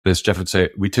as Jeff would say,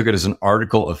 we took it as an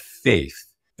article of faith.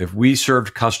 If we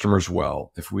served customers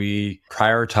well, if we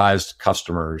prioritized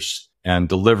customers and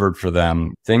delivered for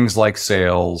them things like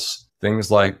sales,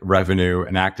 things like revenue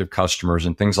and active customers,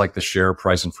 and things like the share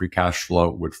price and free cash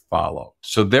flow would follow.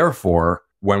 So therefore,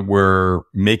 when we're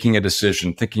making a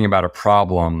decision, thinking about a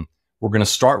problem, we're going to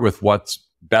start with what's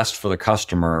best for the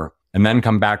customer and then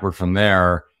come backward from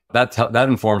there. That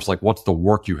informs like what's the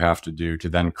work you have to do to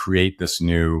then create this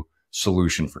new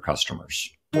solution for customers.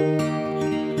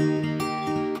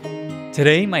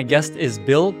 Today, my guest is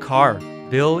Bill Carr.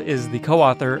 Bill is the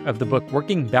co-author of the book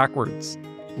Working Backwards,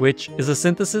 which is a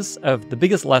synthesis of the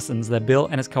biggest lessons that Bill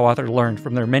and his co-author learned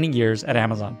from their many years at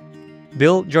Amazon.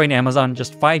 Bill joined Amazon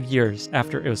just 5 years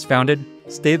after it was founded,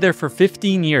 stayed there for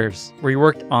 15 years, where he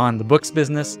worked on the books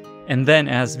business, and then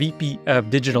as VP of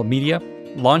Digital Media,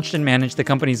 launched and managed the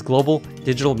company's global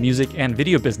digital music and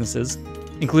video businesses,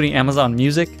 including Amazon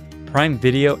Music, Prime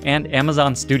Video, and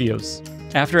Amazon Studios.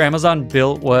 After Amazon,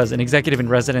 Bill was an executive in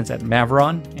residence at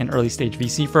Maveron, an early-stage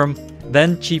VC firm,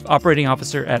 then Chief Operating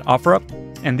Officer at OfferUp,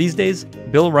 and these days,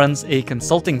 Bill runs a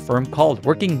consulting firm called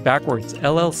Working Backwards,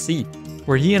 LLC,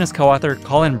 where he and his co-author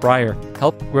Colin Breyer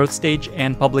help growth stage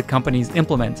and public companies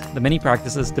implement the many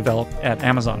practices developed at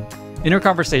Amazon. In our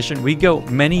conversation, we go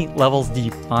many levels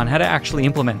deep on how to actually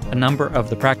implement a number of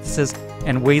the practices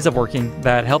and ways of working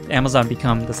that helped Amazon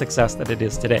become the success that it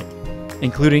is today,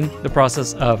 including the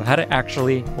process of how to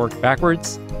actually work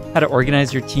backwards, how to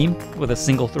organize your team with a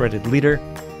single-threaded leader,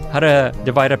 how to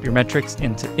divide up your metrics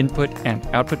into input and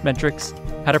output metrics,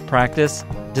 how to practice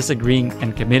disagreeing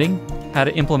and committing, how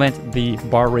to implement the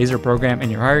bar raiser program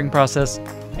in your hiring process,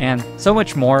 and so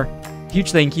much more.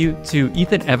 Huge thank you to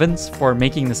Ethan Evans for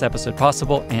making this episode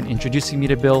possible and introducing me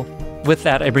to Bill. With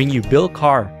that, I bring you Bill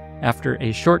Carr after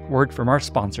a short word from our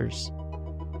sponsors.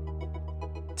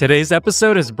 Today's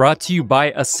episode is brought to you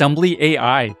by Assembly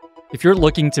AI. If you're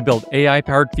looking to build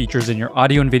AI-powered features in your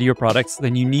audio and video products,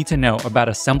 then you need to know about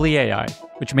Assembly AI,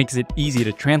 which makes it easy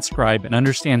to transcribe and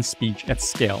understand speech at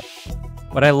scale.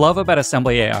 What I love about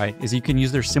Assembly AI is you can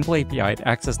use their simple API to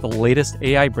access the latest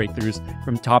AI breakthroughs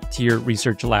from top-tier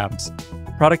research labs.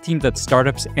 Product teams at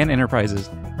startups and enterprises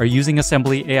are using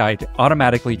Assembly AI to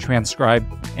automatically transcribe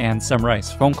and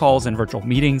summarize phone calls and virtual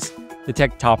meetings,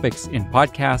 detect topics in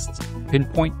podcasts,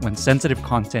 pinpoint when sensitive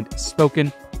content is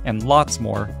spoken, and lots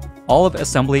more. All of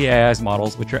Assembly AI's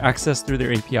models, which are accessed through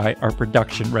their API, are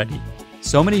production ready.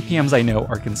 So many PMs I know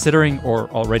are considering or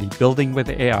already building with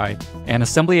AI, and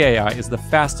Assembly AI is the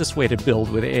fastest way to build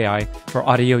with AI for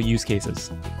audio use cases.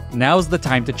 Now's the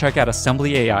time to check out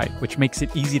Assembly AI, which makes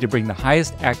it easy to bring the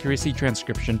highest accuracy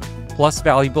transcription plus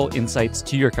valuable insights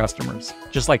to your customers,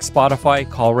 just like Spotify,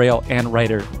 CallRail, and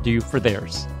Writer do for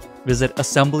theirs. Visit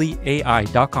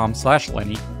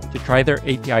assemblyai.com/Lenny to try their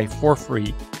API for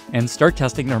free and start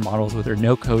testing their models with their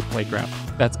no-code playground.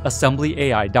 That's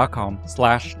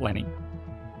assemblyai.com/Lenny.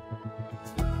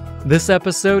 This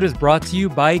episode is brought to you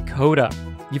by Coda.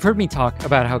 You've heard me talk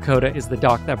about how Coda is the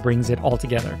doc that brings it all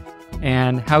together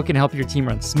and how it can help your team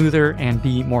run smoother and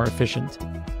be more efficient.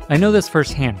 I know this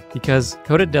firsthand because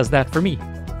Coda does that for me.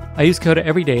 I use Coda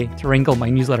every day to wrangle my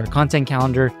newsletter content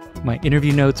calendar, my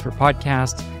interview notes for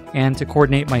podcasts, and to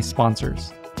coordinate my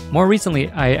sponsors. More recently,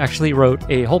 I actually wrote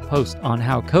a whole post on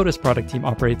how Coda's product team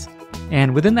operates,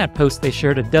 and within that post, they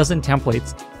shared a dozen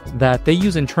templates that they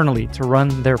use internally to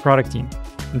run their product team,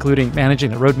 including managing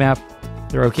the roadmap,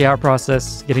 their OKR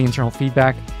process, getting internal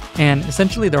feedback, and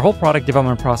essentially their whole product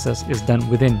development process is done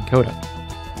within Coda.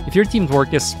 If your team's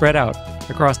work is spread out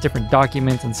across different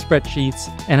documents and spreadsheets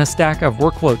and a stack of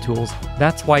workflow tools,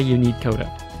 that's why you need Coda.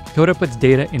 Coda puts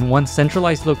data in one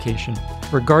centralized location,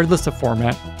 regardless of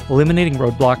format, eliminating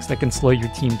roadblocks that can slow your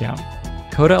team down.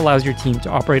 Coda allows your team to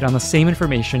operate on the same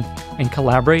information and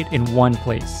collaborate in one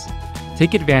place.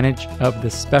 Take advantage of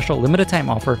this special limited time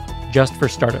offer just for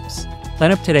startups.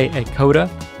 Sign up today at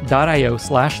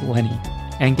coda.io/Lenny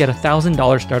and get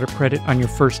 $1,000 startup credit on your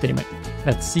first statement.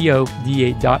 That's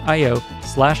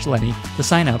coda.io/Lenny to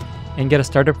sign up and get a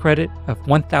startup credit of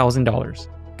 $1,000.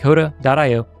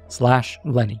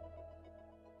 coda.io/Lenny.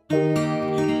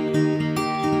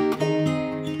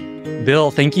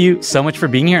 Bill, thank you so much for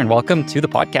being here and welcome to the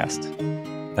podcast.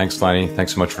 Thanks, Lenny.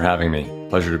 Thanks so much for having me.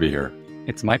 Pleasure to be here.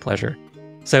 It's my pleasure.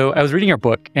 So I was reading your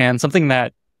book, and something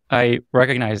that I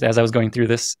recognized as I was going through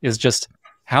this is just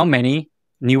how many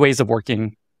new ways of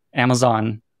working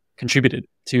Amazon contributed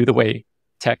to the way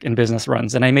tech and business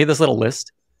runs. And I made this little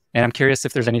list, and I'm curious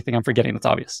if there's anything I'm forgetting that's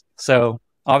obvious. So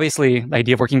obviously, the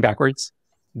idea of working backwards,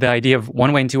 the idea of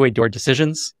one-way and two-way door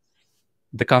decisions,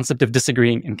 the concept of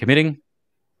disagreeing and committing,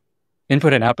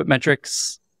 input and output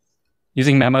metrics,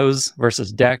 using memos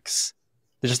versus decks.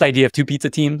 There's just the idea of two pizza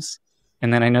teams.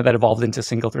 And then I know that evolved into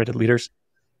single-threaded leaders. Is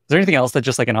there anything else that's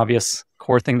just like an obvious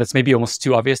core thing that's maybe almost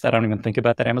too obvious that I don't even think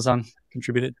about that Amazon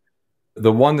contributed?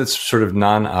 The one that's sort of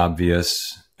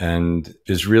non-obvious and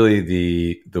is really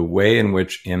the way in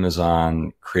which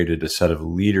Amazon created a set of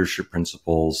leadership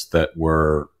principles that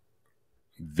were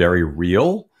very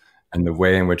real, and the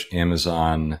way in which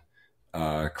Amazon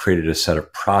created a set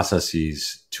of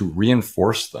processes to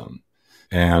reinforce them.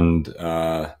 And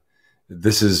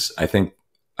this is, I think,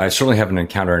 I certainly haven't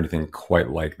encountered anything quite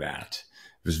like that.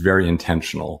 It was very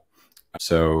intentional.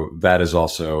 So that is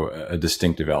also a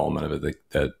distinctive element of it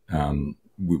that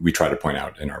we try to point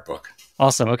out in our book.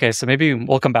 Awesome. Okay, so maybe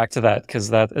we'll come back to that because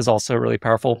that is also a really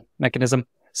powerful mechanism.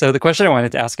 So the question I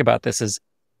wanted to ask about this is,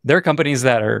 there are companies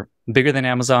that are bigger than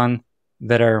Amazon,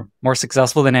 that are more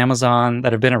successful than Amazon,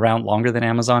 that have been around longer than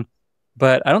Amazon,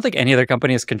 but I don't think any other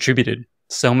company has contributed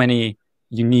so many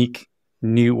unique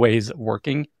new ways of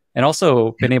working and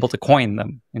also been able to coin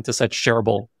them into such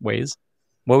shareable ways.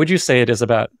 What would you say it is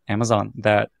about Amazon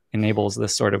that enables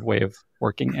this sort of way of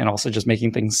working and also just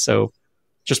making things so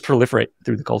just proliferate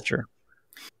through the culture?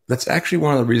 That's actually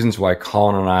one of the reasons why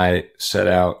Colin and I set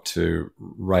out to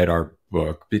write our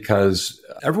book, because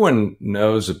everyone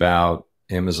knows about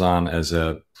Amazon as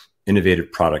a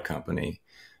innovative product company,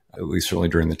 at least certainly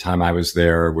during the time I was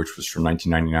there, which was from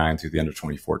 1999 through the end of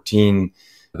 2014.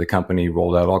 The company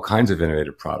rolled out all kinds of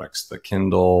innovative products, the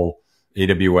Kindle,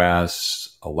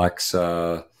 AWS,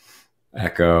 Alexa,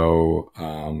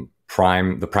 Echo,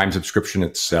 Prime. The Prime subscription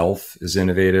itself is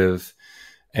innovative.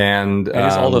 And it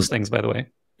is all those things, by the way.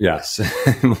 Yes.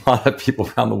 A lot of people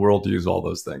around the world use all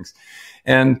those things.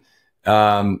 And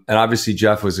obviously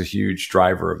Jeff was a huge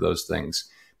driver of those things.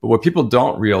 But what people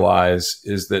don't realize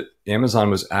is that Amazon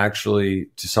was actually,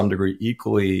 to some degree,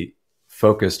 equally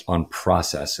focused on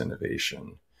process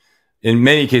innovation. In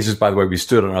many cases, by the way, we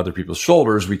stood on other people's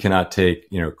shoulders. We cannot take,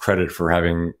 credit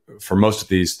for most of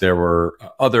these. There were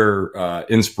other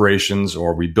inspirations,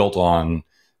 or we built on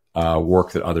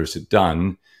work that others had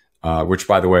done, which,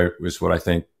 by the way, was what I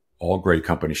think all great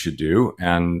companies should do.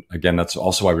 And again, that's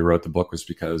also why we wrote the book, was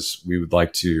because we would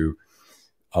like to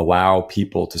allow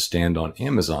people to stand on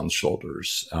Amazon's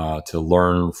shoulders, to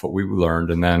learn what we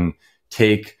learned, and then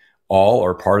take all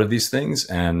or part of these things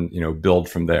and, build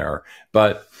from there.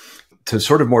 But to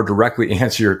sort of more directly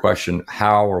answer your question,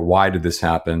 how or why did this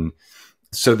happen?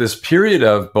 So this period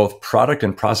of both product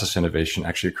and process innovation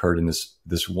actually occurred in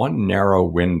this one narrow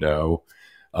window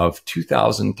of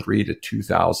 2003 to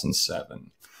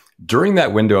 2007. During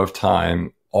that window of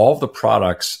time, all of the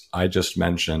products I just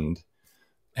mentioned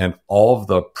and all of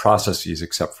the processes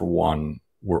except for one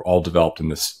were all developed in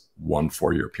this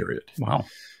 4-year period. Wow.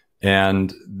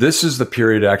 And this is the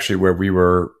period actually where we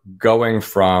were going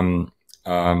from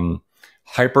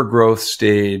hyper growth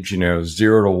stage,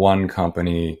 0 to 1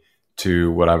 company,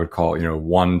 to what I would call,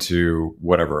 1 to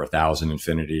whatever, 1,000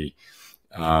 infinity.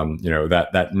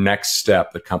 That next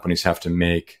step that companies have to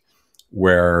make,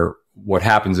 where what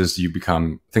happens is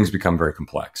things become very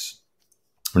complex.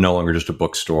 We're no longer just a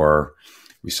bookstore.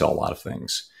 We sell a lot of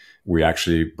things. We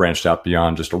actually branched out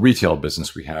beyond just a retail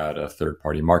business. We had a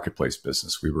third-party marketplace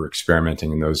business. We were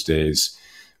experimenting in those days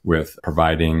with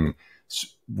providing,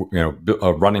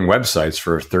 running websites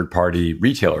for third-party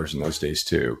retailers in those days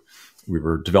too. We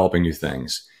were developing new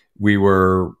things. We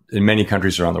were in many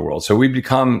countries around the world. So we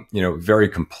become, very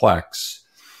complex.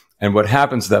 And what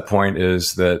happens at that point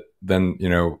is that then,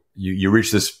 you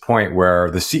reach this point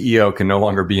where the CEO can no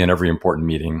longer be in every important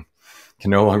meeting, can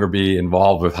no longer be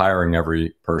involved with hiring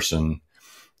every person.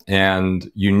 And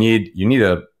you need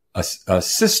a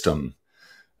system,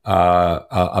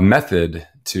 a method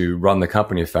to run the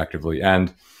company effectively.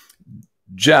 And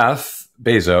Jeff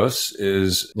Bezos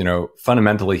is,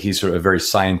 fundamentally, he's sort of a very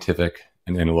scientific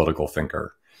and analytical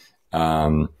thinker.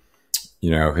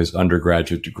 His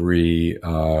undergraduate degree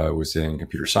was in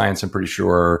computer science, I'm pretty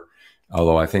sure.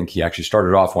 Although I think he actually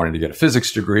started off wanting to get a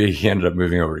physics degree. He ended up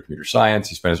moving over to computer science.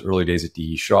 He spent his early days at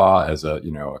D.E. Shaw as a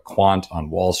quant on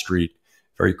Wall Street,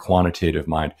 very quantitative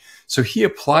mind. So he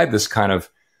applied this kind of,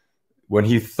 when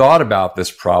he thought about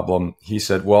this problem, he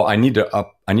said, well, I need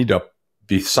to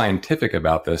be scientific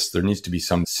about this. There needs to be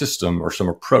some system or some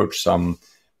approach, some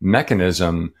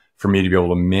mechanism for me to be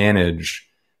able to manage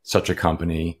such a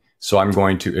company. So I'm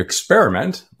going to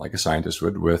experiment, like a scientist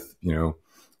would, with,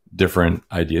 different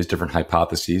ideas, different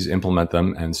hypotheses, implement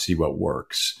them and see what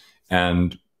works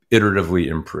and iteratively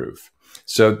improve.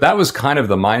 So that was kind of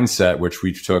the mindset which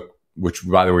we took, which,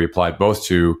 by the way, we applied both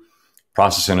to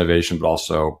process innovation, but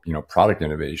also, product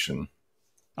innovation.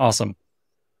 Awesome.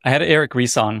 I had Eric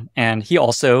Ries on, and he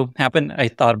also happened, I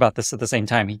thought about this at the same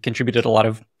time. He contributed a lot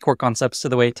of core concepts to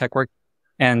the way tech worked.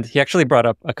 And he actually brought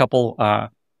up a couple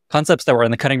concepts that were on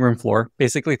the cutting room floor,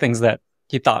 basically things that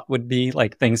he thought would be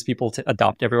like things people to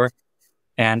adopt everywhere.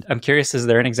 And I'm curious, is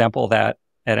there an example of that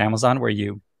at Amazon where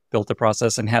you built a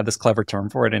process and had this clever term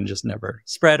for it and just never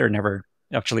spread or never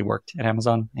actually worked at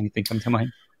Amazon? Anything come to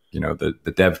mind?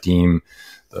 The dev team,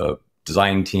 the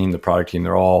design team, the product team,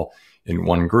 they're all in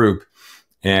one group.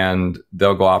 And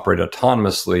they'll go operate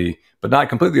autonomously, but not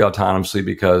completely autonomously,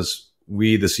 because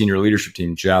we, the senior leadership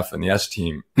team, Jeff and the S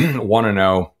team, want to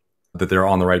know that they're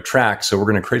on the right track. So we're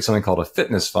going to create something called a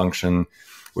fitness function,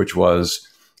 which was,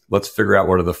 let's figure out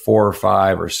what are the 4 or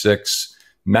 5 or 6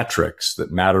 metrics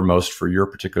that matter most for your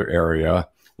particular area.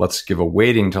 Let's give a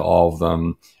weighting to all of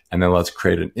them. And then let's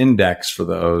create an index for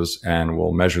those, and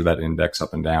we'll measure that index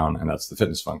up and down. And that's the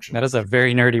fitness function. That is a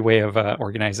very nerdy way of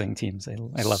organizing teams.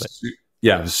 I love it.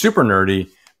 Yeah, it was super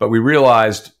nerdy, but we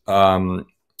realized after,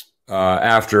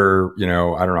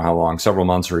 I don't know how long, several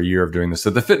months or a year of doing this,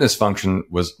 that the fitness function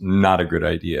was not a good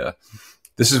idea.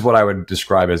 This is what I would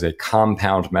describe as a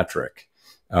compound metric,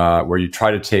 where you try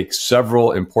to take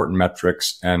several important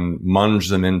metrics and munge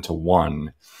them into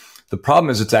one. The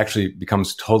problem is it's actually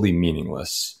becomes totally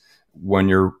meaningless. When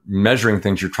you're measuring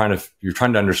things, you're trying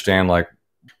to understand like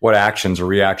what actions or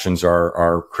reactions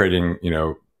are creating,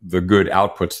 the good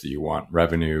outputs that you want,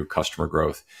 revenue, customer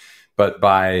growth. But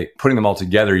by putting them all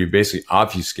together, you basically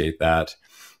obfuscate that.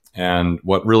 And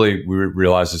what really we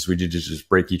realized is we did just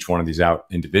break each one of these out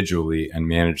individually and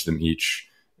manage them each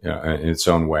in its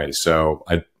own way. So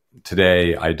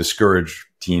today I discourage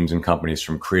teams and companies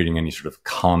from creating any sort of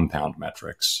compound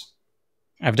metrics.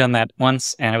 I've done that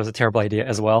once, and it was a terrible idea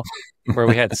as well, where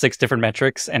we had 6 different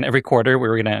metrics, and every quarter we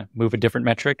were going to move a different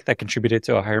metric that contributed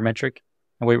to a higher metric.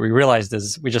 And what we realized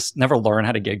is we just never learn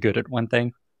how to get good at one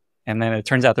thing. And then it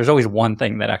turns out there's always one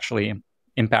thing that actually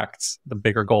impacts the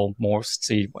bigger goal most.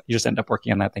 So you just end up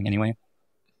working on that thing anyway.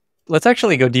 Let's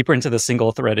actually go deeper into the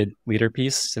single-threaded leader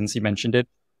piece, since you mentioned it.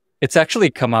 It's actually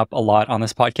come up a lot on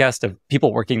this podcast of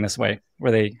people working this way,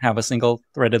 where they have a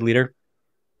single-threaded leader.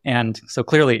 And so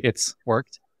clearly it's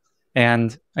worked.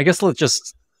 And I guess let's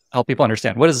just help people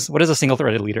understand, what does a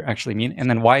single-threaded leader actually mean? And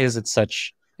then why is it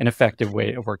such an effective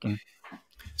way of working?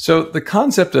 So the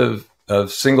concept of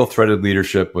single-threaded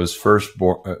leadership was first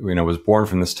born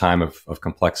from this time of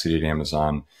complexity at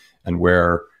Amazon, and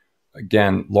where,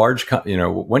 again,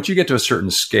 once you get to a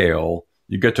certain scale,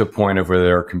 you get to a point of where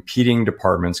there are competing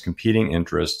departments, competing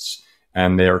interests,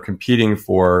 and they are competing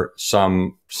for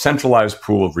some centralized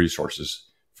pool of resources.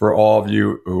 For all of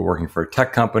you who are working for a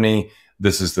tech company,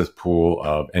 this is the pool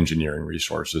of engineering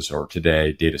resources, or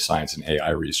today, data science and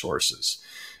AI resources.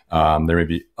 There may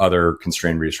be other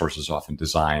constrained resources, often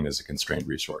design is a constrained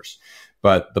resource.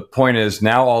 But the point is,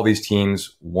 now all these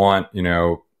teams want,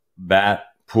 that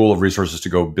pool of resources to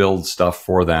go build stuff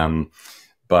for them,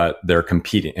 but they're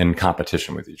competing in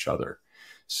competition with each other.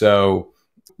 So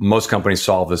most companies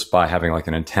solve this by having like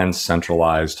an intense,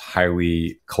 centralized,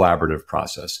 highly collaborative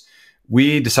process.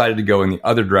 We decided to go in the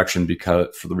other direction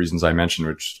because, for the reasons I mentioned,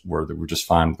 which were that we just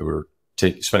found that we were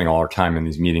spending all our time in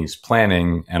these meetings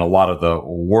planning, and a lot of the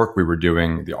work we were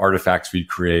doing, the artifacts we'd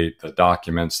create, the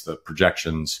documents, the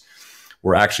projections,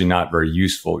 were actually not very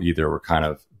useful either. We're kind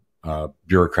of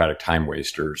bureaucratic time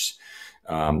wasters,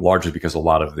 largely because a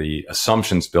lot of the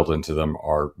assumptions built into them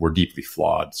were deeply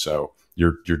flawed. So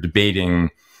you're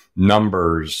debating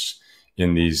numbers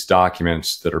in these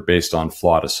documents that are based on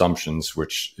flawed assumptions,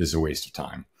 which is a waste of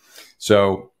time.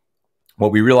 So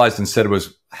what we realized instead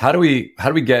was, how do we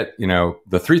get,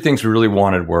 the 3 things we really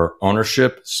wanted were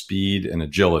ownership, speed, and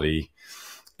agility.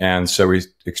 And so we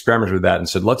experimented with that and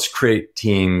said, let's create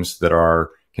teams that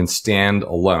can stand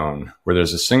alone, where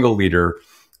there's a single leader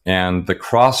and the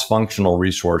cross-functional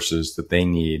resources that they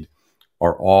need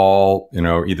are all,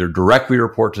 either directly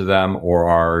report to them or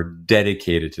are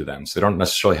dedicated to them. So they don't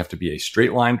necessarily have to be a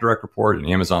straight line direct report. In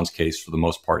Amazon's case, for the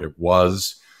most part, it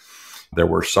was. There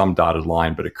were some dotted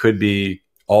line, but it could be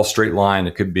all straight line.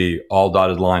 It could be all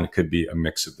dotted line. It could be a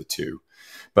mix of the two.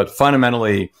 But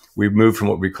fundamentally, we've moved from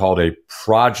what we called a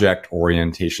project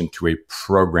orientation to a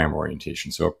program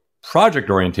orientation. So a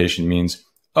project orientation means,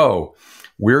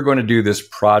 we're going to do this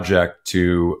project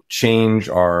to change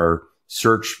our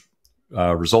search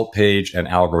result page and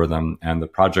algorithm, and the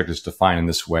project is defined in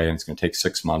this way, and it's going to take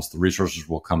 6 months. The resources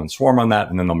will come and swarm on that,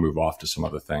 and then they'll move off to some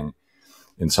other thing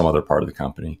in some other part of the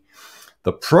company.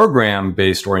 The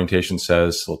program-based orientation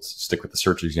says, let's stick with the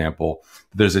search example,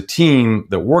 there's a team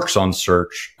that works on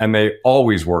search, and they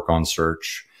always work on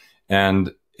search.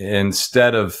 And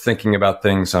instead of thinking about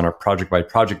things on a project by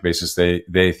project basis,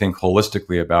 they think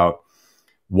holistically about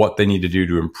what they need to do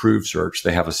to improve search.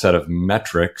 They have a set of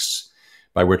metrics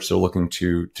by which they're looking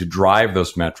to drive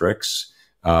those metrics,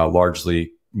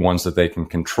 largely ones that they can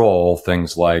control,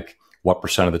 things like what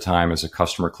 % of the time is a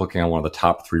customer clicking on one of the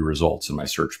top 3 results in my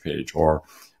search page, or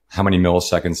how many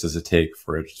milliseconds does it take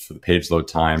for the page load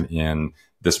time in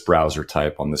this browser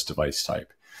type on this device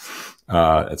type,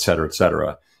 et cetera, et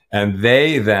cetera. And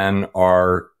they then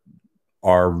are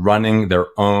running their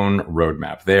own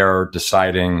roadmap. They are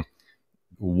deciding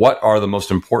what are the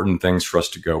most important things for us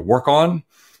to go work on,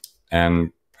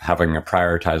 and having a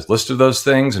prioritized list of those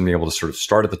things and be able to sort of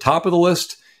start at the top of the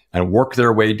list and work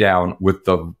their way down with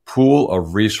the pool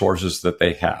of resources that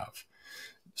they have.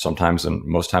 Sometimes, and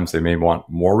most times, they may want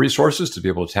more resources to be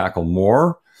able to tackle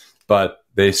more, but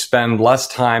they spend less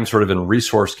time sort of in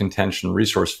resource contention,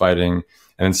 resource fighting,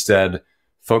 and instead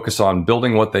focus on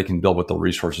building what they can build with the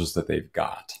resources that they've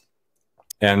got.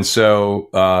 And so,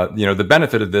 the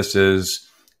benefit of this is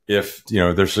if,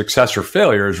 their success or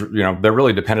failures, they're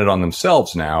really dependent on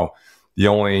themselves now. The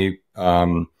only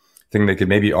thing they could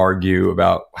maybe argue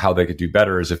about how they could do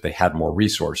better is if they had more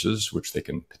resources, which they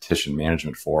can petition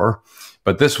management for.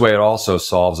 But this way, it also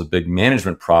solves a big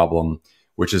management problem,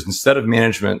 which is instead of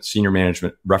senior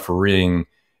management refereeing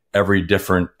every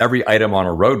item on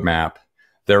a roadmap,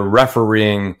 they're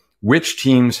refereeing which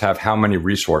teams have how many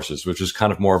resources, which is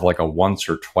kind of more of like a once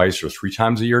or twice or 3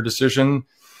 times a year decision,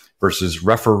 versus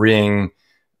refereeing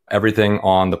everything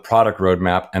on the product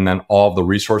roadmap and then all of the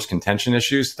resource contention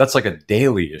issues. That's like a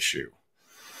daily issue.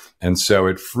 And so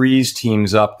it frees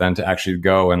teams up then to actually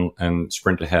go and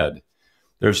sprint ahead.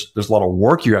 There's a lot of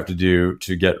work you have to do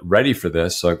to get ready for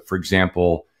this. So for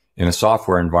example, in a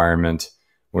software environment,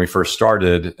 when we first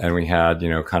started and we had,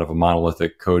 kind of a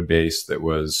monolithic code base that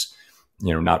was,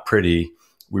 not pretty,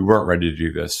 we weren't ready to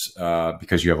do this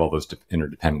because you have all those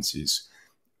interdependencies.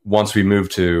 Once we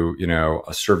moved to,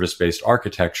 a service-based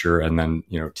architecture, and then,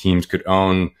 teams could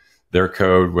own their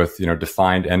code with,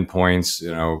 defined endpoints,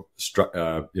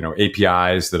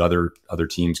 APIs that other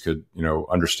teams could,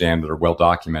 understand that are well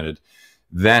documented,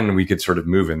 then we could sort of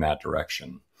move in that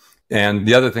direction. And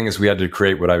the other thing is we had to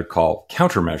create what I would call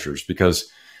countermeasures, because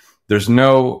there's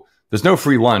no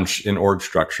free lunch in org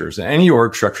structures. In any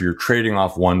org structure, you're trading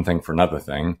off one thing for another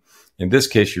thing. In this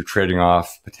case, you're trading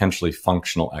off potentially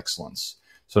functional excellence.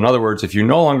 So in other words, if you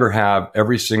no longer have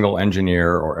every single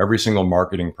engineer or every single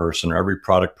marketing person or every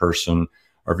product person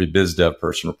or every biz dev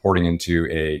person reporting into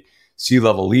a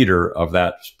C-level leader of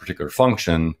that particular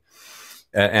function,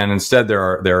 and instead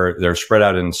they're spread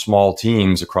out in small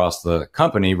teams across the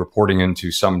company reporting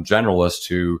into some generalist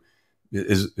who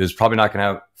is probably not going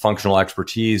to have functional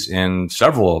expertise in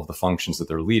several of the functions that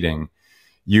they're leading,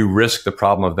 you risk the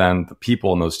problem of then the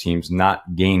people in those teams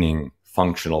not gaining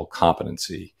functional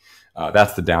competency.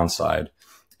 That's the downside.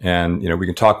 And, we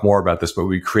can talk more about this, but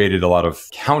we created a lot of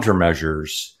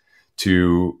countermeasures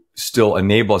to still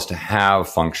enable us to have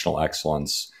functional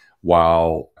excellence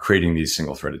while creating these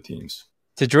single-threaded teams.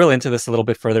 To drill into this a little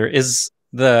bit further, is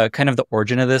the kind of the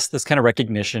origin of this kind of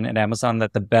recognition at Amazon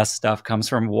that the best stuff comes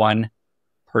from one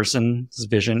person's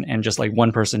vision and just like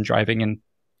one person driving and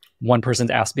one person's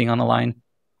ass being on the line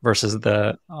versus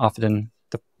often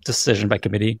the decision by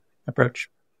committee approach?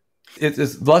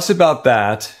 It's less about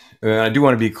that. And I do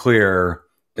want to be clear.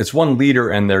 It's one leader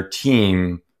and their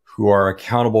team who are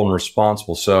accountable and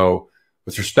responsible. So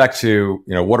with respect to,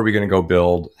 what are we going to go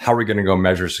build? How are we going to go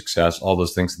measure success? All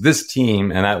those things. This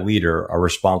team and that leader are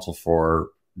responsible for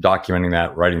documenting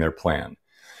that, writing their plan.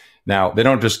 Now, they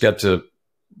don't just get to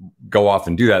go off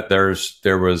and do that.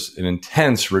 There was an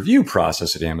intense review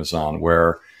process at Amazon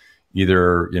where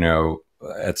either,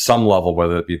 at some level,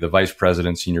 whether it be the vice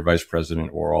president, senior vice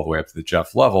president, or all the way up to the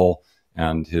Jeff level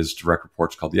and his direct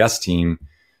reports called the S team,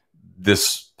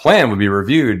 this plan would be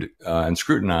reviewed and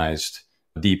scrutinized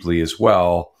deeply as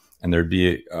well. And there'd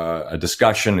be a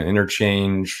discussion, an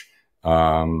interchange,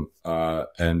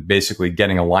 and basically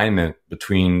getting alignment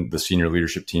between the senior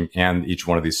leadership team and each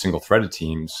one of these single-threaded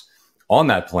teams on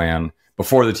that plan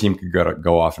before the team could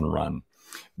go off and run.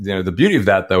 The beauty of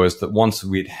that, though, is that once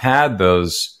we'd had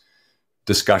those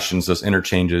discussions, those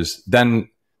interchanges, then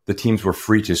the teams were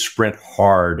free to sprint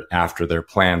hard after their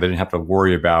plan. They didn't have to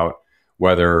worry about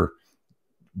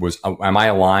am I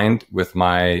aligned with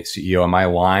my CEO? Am I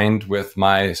aligned with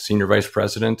my senior vice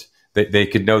president? They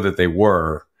could know that they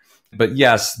were. But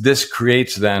yes, this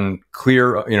creates then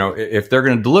clear, if they're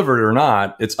going to deliver it or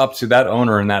not, it's up to that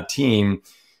owner and that team.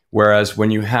 Whereas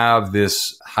when you have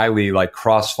this highly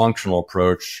cross-functional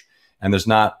approach and there's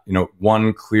not,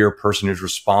 one clear person who's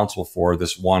responsible for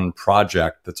this one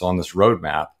project that's on this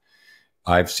roadmap,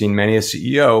 I've seen many a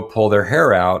CEO pull their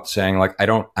hair out saying like,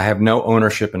 I have no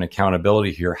ownership and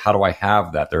accountability here. How do I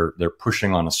have that? They're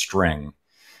pushing on a string,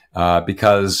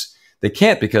 because they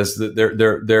can't, because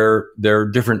they're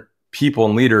different people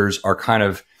and leaders are kind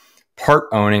of part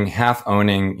owning, half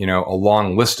owning, a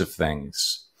long list of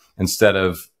things instead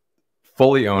of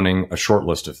fully owning a short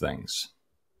list of things.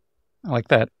 I like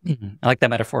that. I like that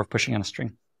metaphor of pushing on a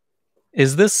string.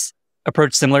 Is this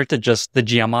approach similar to just the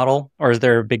GM model, or is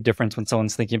there a big difference when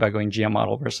someone's thinking about going GM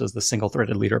model versus the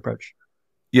single-threaded leader approach?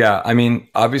 Yeah, I mean,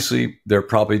 obviously, there are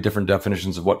probably different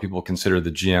definitions of what people consider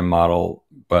the GM model,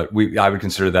 but I would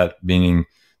consider that meaning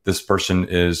this person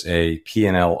is a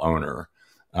P&L owner.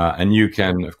 And you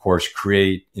can, of course,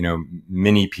 create,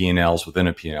 mini P&Ls within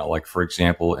a P&L. Like, for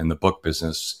example, in the book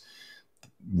business,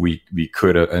 we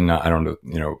could have, and I don't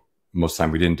know, most of the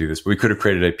time we didn't do this, but we could have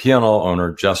created a P&L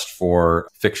owner just for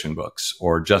fiction books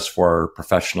or just for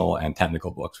professional and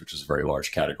technical books, which is a very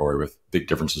large category with big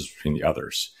differences between the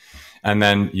others. And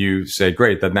then you say,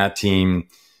 great, then that team,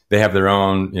 they have their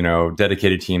own,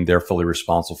 dedicated team. They're fully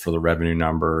responsible for the revenue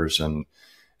numbers and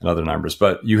other numbers.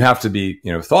 But you have to be,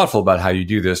 thoughtful about how you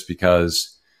do this,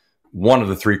 because one of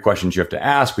the three questions you have to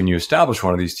ask when you establish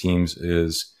one of these teams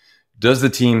is, does the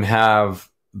team have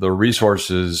the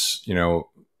resources,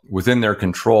 within their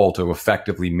control to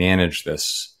effectively manage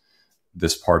this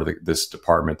part of this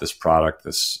department, this product,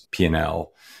 this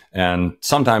P&L? And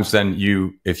sometimes then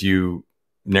if you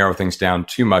narrow things down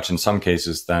too much, in some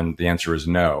cases, then the answer is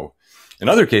no. In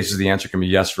other cases, the answer can be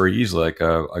yes very easily. Like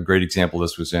a great example of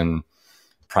this was in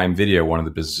Prime Video, one of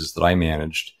the businesses that I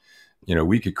managed.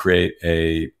 We could create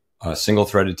a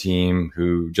single-threaded team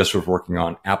who just was working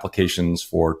on applications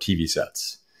for TV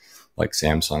sets, like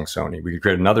Samsung, Sony. We could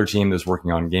create another team that's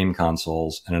working on game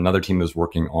consoles and another team that's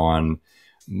working on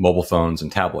mobile phones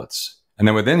and tablets. And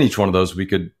then within each one of those, we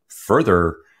could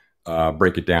further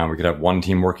break it down. We could have one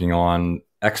team working on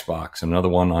Xbox, another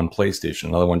one on PlayStation,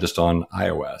 another one just on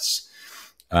iOS.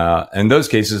 In those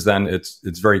cases, then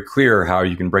it's very clear how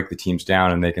you can break the teams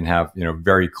down and they can have,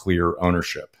 very clear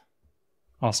ownership.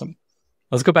 Awesome.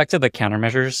 Let's go back to the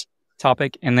countermeasures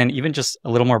topic. And then even just a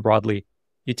little more broadly,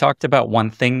 you talked about one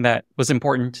thing that was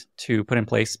important to put in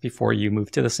place before you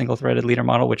moved to the single-threaded leader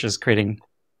model, which is creating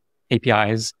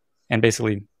APIs and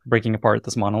basically breaking apart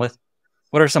this monolith.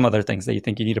 What are some other things that you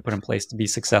think you need to put in place to be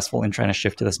successful in trying to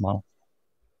shift to this model?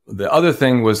 The other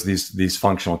thing was these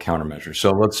functional countermeasures.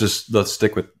 So let's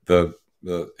stick with the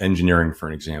engineering for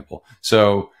an example.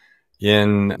 So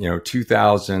in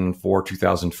 2004,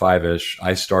 2005-ish,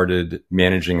 I started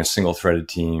managing a single-threaded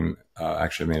team.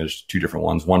 Actually managed two different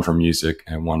ones, one for music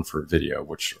and one for video,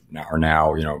 which are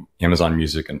now Amazon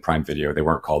Music and Prime Video. They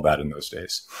weren't called that in those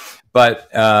days. But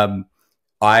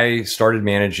I started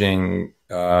managing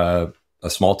a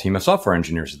small team of software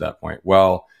engineers at that point.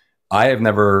 Well, I have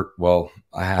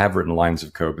written lines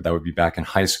of code, but that would be back in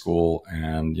high school.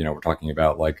 And, we're talking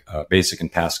about like BASIC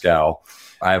and Pascal.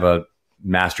 I have a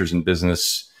master's in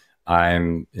business.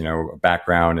 I'm, a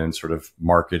background in sort of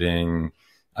marketing.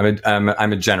 I'm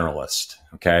a generalist.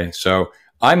 Okay. So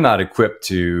I'm not equipped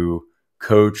to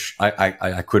coach.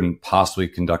 I couldn't possibly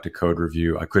conduct a code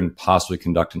review. I couldn't possibly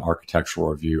conduct an architectural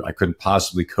review. I couldn't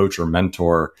possibly coach or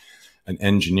mentor an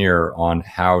engineer on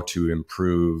how to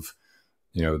improve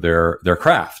their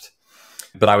craft.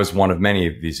 But I was one of many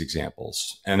of these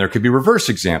examples. And there could be reverse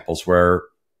examples where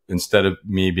instead of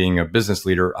me being a business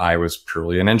leader, I was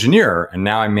purely an engineer. And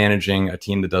now I'm managing a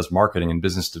team that does marketing and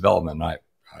business development. And I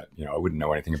wouldn't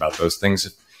know anything about those things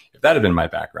if that had been my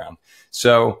background.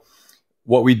 So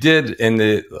what we did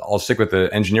I'll stick with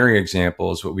the engineering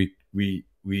example, is what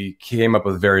we came up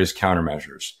with various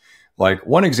countermeasures. Like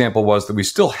one example was that we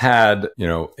still had,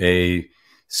 a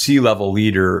C-level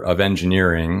leader of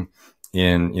engineering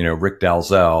in, Rick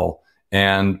Dalzell,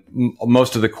 and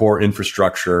most of the core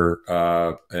infrastructure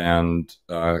and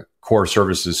core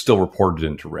services still reported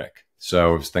into Rick.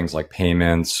 So it was things like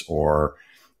payments or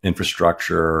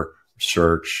infrastructure,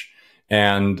 search,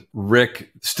 and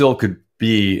Rick still could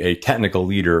be a technical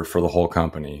leader for the whole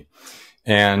company.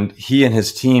 And he and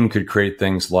his team could create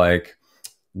things like,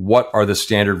 what are the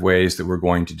standard ways that we're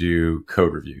going to do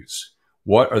code reviews?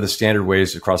 What are the standard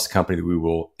ways across the company that we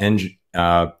will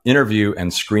interview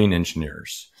and screen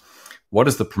engineers? What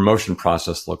does the promotion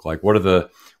process look like? What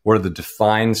are the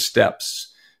defined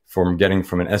steps from getting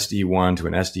from an SDE1 to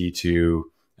an SDE2,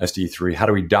 SDE3? How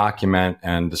do we document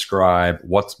and describe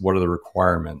what are the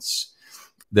requirements?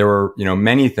 There were,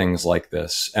 many things like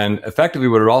this. And effectively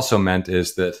what it also meant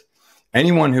is that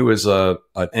anyone who is an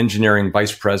engineering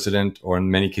vice president, or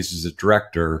in many cases a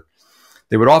director,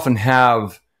 they would often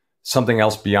have something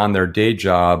else beyond their day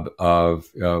job of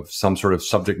some sort of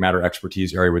subject matter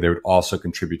expertise area where they would also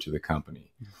contribute to the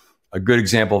company. A good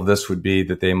example of this would be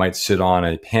that they might sit on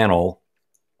a panel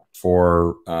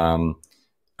for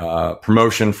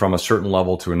promotion from a certain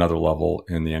level to another level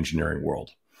in the engineering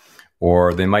world.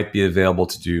 Or they might be available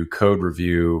to do code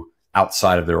review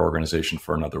outside of their organization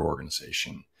for another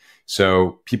organization.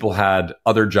 So people had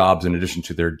other jobs in addition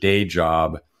to their day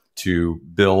job to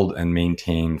build and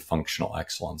maintain functional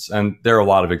excellence. And there are a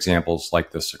lot of examples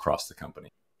like this across the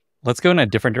company. Let's go in a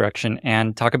different direction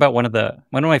and talk about one of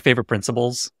my favorite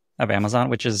principles of Amazon,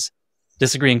 which is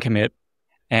disagree and commit.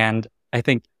 And I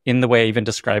think in the way I even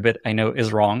describe it, I know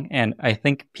is wrong. And I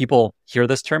think people hear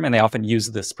this term and they often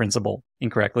use this principle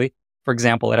incorrectly. For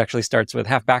example, it actually starts with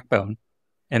have backbone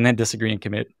and then disagree and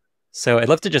commit. So I'd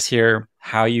love to just hear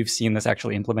how you've seen this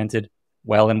actually implemented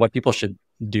well and what people should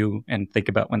do and think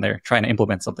about when they're trying to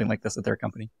implement something like this at their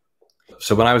company.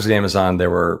 So when I was at Amazon, there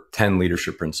were 10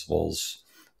 leadership principles,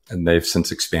 and they've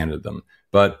since expanded them.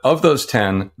 But of those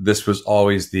 10, this was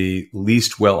always the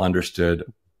least well understood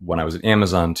when I was at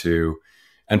Amazon too,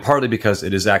 and partly because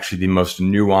it is actually the most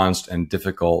nuanced and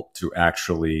difficult to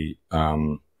actually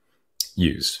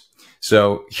use.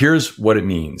 So here's what it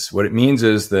means. What it means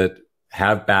is that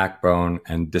have backbone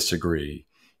and disagree,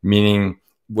 meaning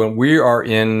when we are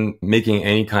in making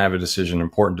any kind of a decision,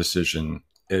 important decision,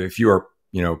 if you are,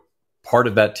 part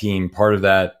of that team, part of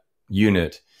that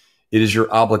unit, it is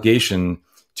your obligation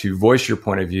to voice your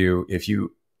point of view if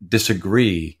you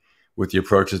disagree with the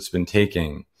approach that's been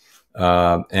taken.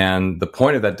 And the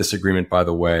point of that disagreement, by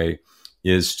the way,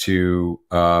 is to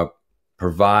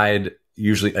provide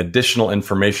usually additional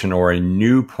information or a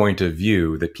new point of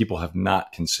view that people have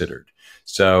not considered.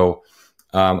 So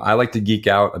I like to geek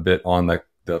out a bit on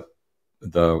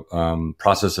the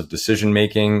process of decision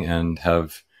making and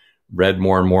have read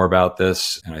more and more about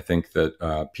this. And I think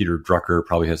that Peter Drucker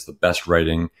probably has the best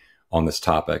writing on this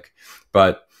topic.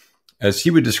 But as he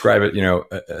would describe it,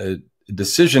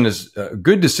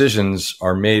 good decisions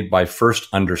are made by first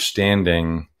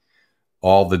understanding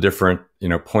all the different,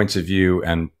 points of view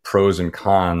and pros and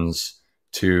cons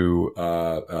to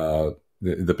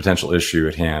the potential issue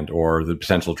at hand or the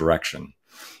potential direction.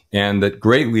 And that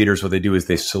great leaders, what they do is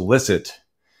they solicit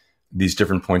these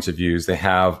different points of views. They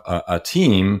have a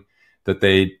team that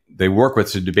they work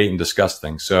with to debate and discuss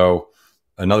things. So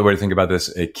another way to think about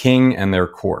this, a king and their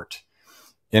court.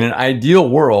 In an ideal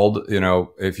world,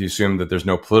 if you assume that there's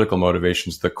no political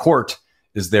motivations, the court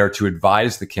is there to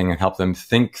advise the king and help them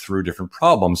think through different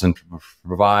problems and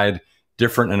provide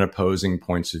different and opposing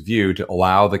points of view to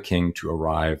allow the king to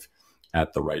arrive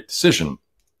at the right decision.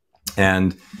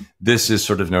 And this is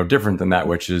sort of no different than that,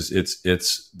 which is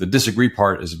it's the disagree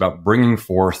part is about bringing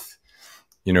forth,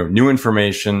 new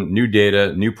information, new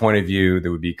data, new point of view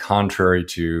that would be contrary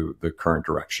to the current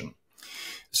direction.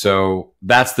 So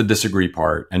that's the disagree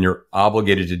part, and you're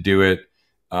obligated to do it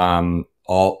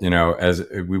as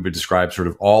we would describe, sort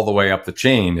of all the way up the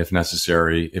chain if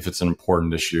necessary, if it's an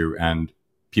important issue and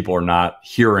people are not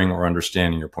hearing or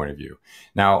understanding your point of view.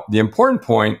 Now, the important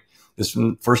point is,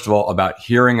 first of all, about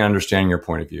hearing and understanding your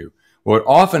point of view. What would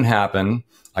often happen,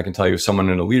 I can tell you, someone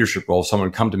in a leadership role, someone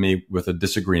would come to me with a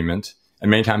disagreement, and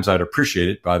many times I'd appreciate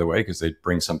it, by the way, because they'd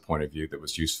bring some point of view that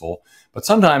was useful. But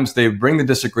sometimes they bring the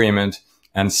disagreement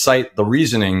and cite the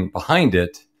reasoning behind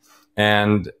it,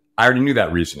 and I already knew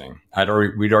that reasoning.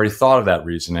 We'd already thought of that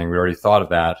reasoning. We already thought of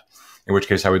that. In which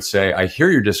case, I would say, I hear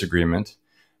your disagreement.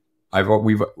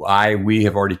 We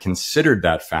have already considered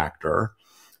that factor.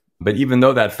 But even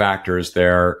though that factor is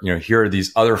there, here are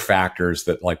these other factors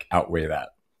that outweigh that.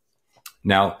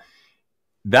 Now,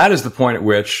 that is the point at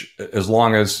which, as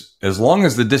long as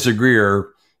the disagreeer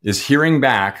is hearing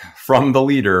back from the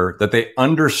leader that they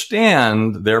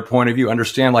understand their point of view,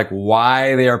 understand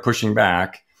why they are pushing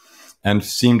back, and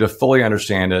seem to fully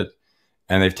understand it,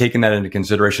 and they've taken that into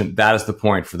consideration, that is the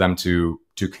point for them to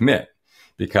commit.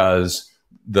 Because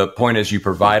the point is, you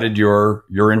provided your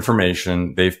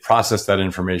information, they've processed that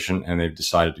information, and they've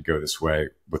decided to go this way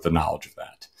with the knowledge of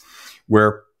that.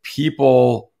 Where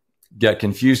people get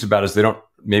confused about is they don't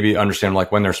maybe understand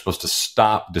when they're supposed to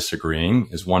stop disagreeing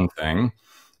is one thing.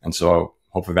 And so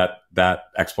hopefully that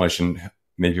explanation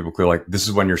made people clear, this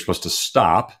is when you're supposed to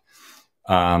stop.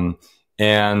 And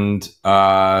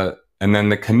then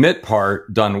the commit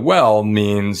part done well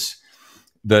means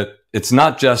that it's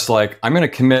not just I'm going to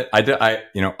commit. I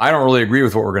don't really agree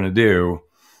with what we're going to do.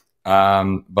 But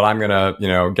I'm going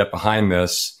to, get behind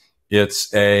this.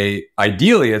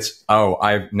 Ideally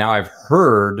I've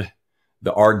heard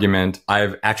the argument.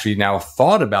 I've actually now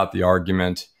thought about the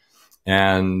argument,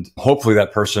 and hopefully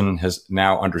that person has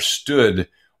now understood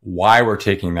why we're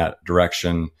taking that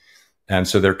direction. And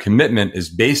so their commitment is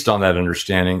based on that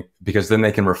understanding, because then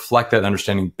they can reflect that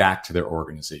understanding back to their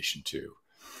organization too.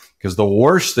 Because the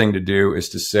worst thing to do is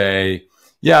to say,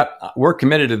 yeah, we're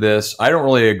committed to this. I don't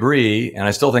really agree, and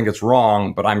I still think it's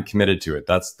wrong, but I'm committed to it.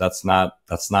 That's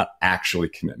not actually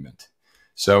commitment.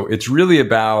 So this is really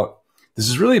about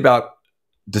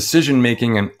decision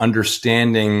making and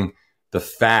understanding the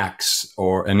facts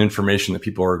and information that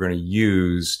people are going to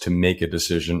use to make a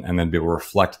decision, and then be able to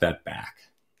reflect that back.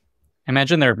 I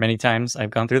imagine there are many times I've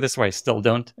gone through this where I still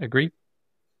don't agree.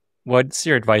 What's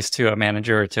your advice to a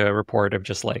manager or to a report of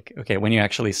just like, okay, when you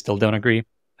actually still don't agree,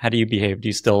 how do you behave? Do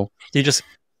you just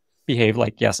behave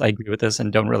like, yes, I agree with this,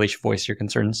 and don't really voice your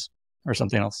concerns, or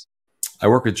something else? I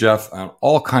work with Jeff on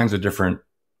all kinds of different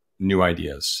new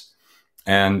ideas,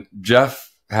 and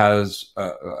Jeff doesn't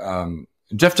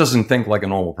think like a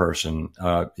normal person.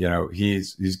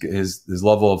 His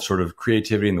level of sort of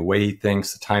creativity and the way he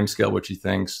thinks, the time scale which he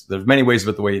thinks. There's many ways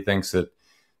about the way he thinks that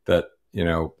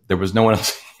there was no one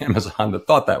else at Amazon that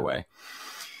thought that way.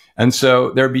 And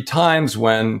so there'd be times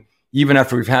when, even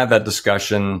after we've had that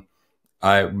discussion,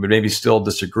 I would maybe still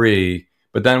disagree.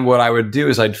 But then what I would do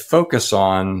is I'd focus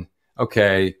on,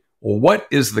 okay, well, what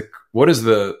is the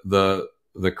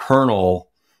kernel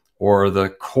or the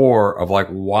core of like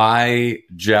why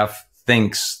Jeff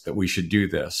thinks that we should do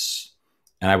this?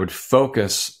 And I would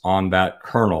focus on that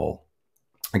kernel.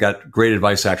 I got great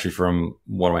advice actually from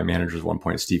one of my managers at one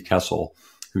point, Steve Kessel,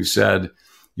 who said,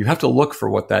 you have to look for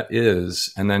what that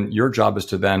is. And then your job is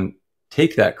to then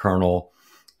take that kernel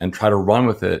and try to run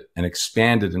with it and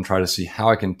expand it and try to see how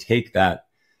I can take that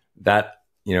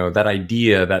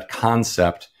idea, that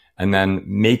concept, and then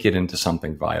make it into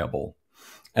something viable.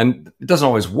 And it doesn't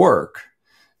always work,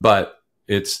 but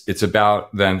it's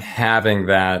about then having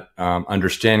that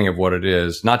understanding of what it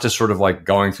is, not just sort of like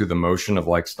going through the motion of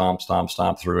like stomp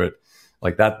through it.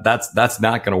 Like that's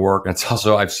not going to work. And it's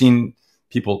also, I've seen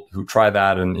people who try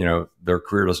that and, their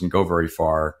career doesn't go very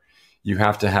far. You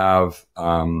have to have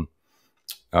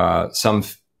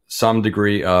some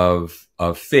degree of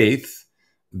faith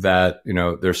that,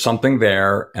 there's something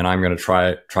there, and I'm going to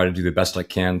try to do the best I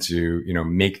can to,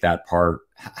 make that part.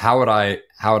 How would I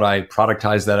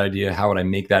productize that idea? How would I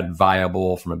make that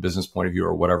viable from a business point of view,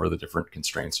 or whatever the different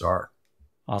constraints are?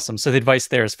 Awesome. So the advice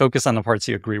there is focus on the parts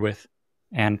you agree with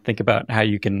and think about how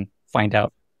you can find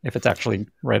out if it's actually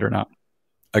right or not.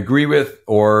 Agree with,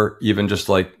 or even just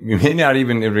like, you may not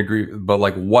even agree, but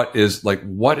like, what is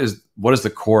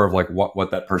the core of like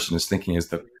what that person is thinking is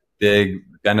the big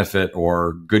benefit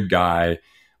or good guy,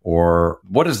 or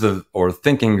what is the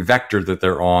thinking vector that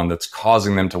they're on that's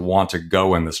causing them to want to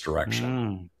go in this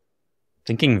direction.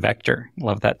 Thinking vector.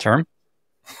 Love that term.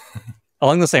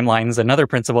 Along the same lines, another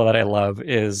principle that I love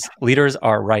is leaders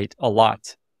are right a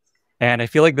lot. And I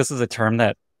feel like this is a term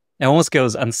that it almost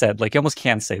goes unsaid. Like, you almost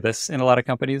can't say this in a lot of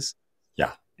companies.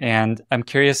 Yeah. And I'm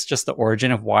curious just the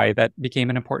origin of why that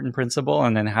became an important principle,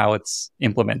 and then how it's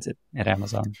implemented at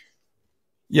Amazon.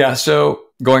 Yeah. So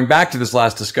going back to this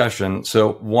last discussion,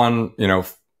 so one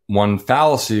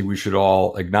fallacy we should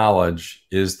all acknowledge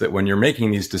is that when you're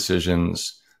making these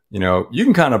decisions, you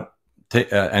can kind of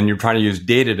and you're trying to use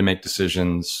data to make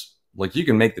decisions. Like, you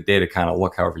can make the data kind of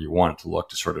look however you want it to look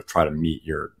to sort of try to meet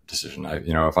your decision.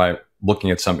 If I'm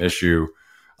looking at some issue,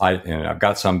 I've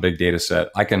got some big data set,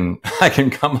 I can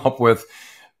come up with,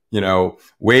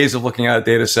 ways of looking at a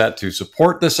data set to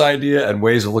support this idea, and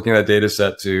ways of looking at a data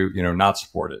set to, not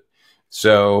support it.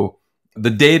 So the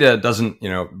data doesn't,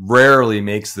 rarely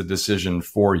makes the decision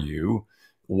for you.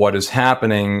 What is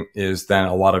happening is then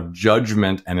a lot of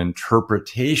judgment and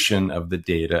interpretation of the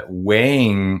data,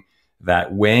 weighing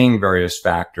various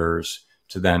factors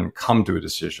to then come to a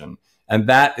decision. And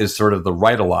that is sort of the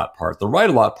right a lot part. The right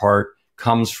a lot part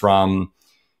comes from,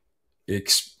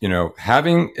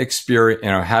 having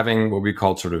experience, having what we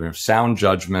call sort of sound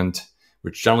judgment,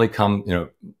 which generally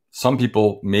some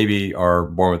people maybe are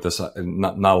born with this,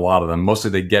 not a lot of them. Mostly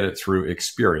they get it through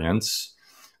experience.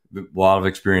 A lot of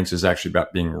experience is actually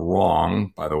about being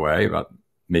wrong, by the way, about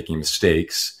making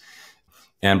mistakes.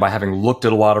 And by having looked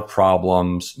at a lot of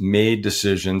problems, made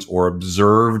decisions, or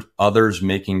observed others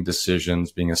making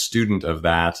decisions, being a student of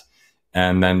that,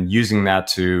 and then using that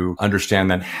to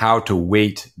understand then how to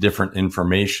weight different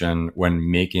information when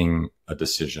making a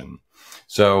decision.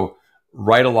 So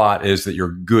right a lot is that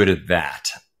you're good at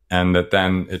that, and that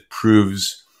then it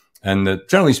proves, and that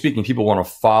generally speaking, people want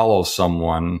to follow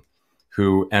someone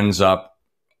who ends up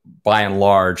by and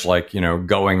large, like,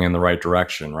 going in the right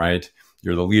direction, right?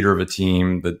 You're the leader of a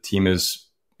team. The team is,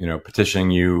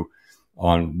 petitioning you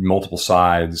on multiple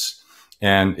sides.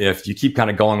 And if you keep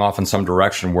kind of going off in some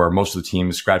direction where most of the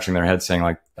team is scratching their head saying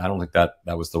like, I don't think that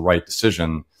was the right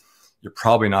decision, you're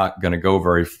probably not going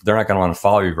to they're not going to want to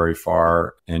follow you very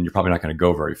far, and you're probably not going to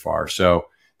go very far. So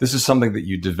this is something that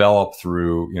you develop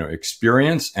through,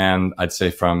 experience. And I'd say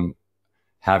from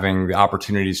having the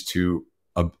opportunities to,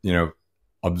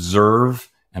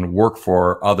 observe and work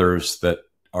for others that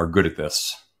are good at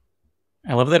this.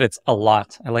 I love that it's a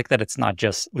lot. I like that it's not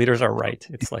just leaders are right.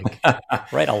 It's like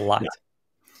right a lot.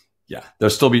 Yeah. There'll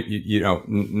still be,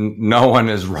 no one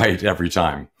is right every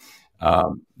time.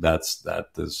 That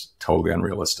is totally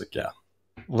unrealistic. Yeah.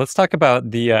 Let's talk about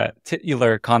the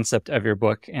titular concept of your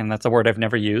book. And that's a word I've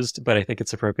never used, but I think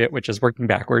it's appropriate, which is working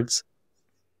backwards.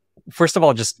 First of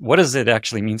all, just what does it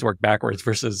actually mean to work backwards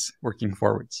versus working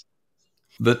forwards?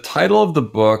 The title of the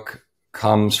book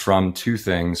comes from two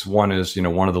things. One is,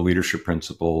 one of the leadership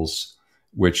principles,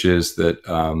 which is that,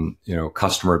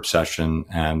 customer obsession,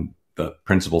 and the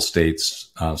principle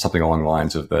states something along the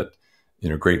lines of that,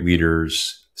 great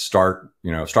leaders start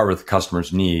with the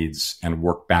customer's needs and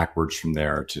work backwards from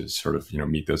there to sort of,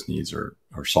 meet those needs or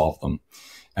solve them.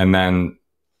 And then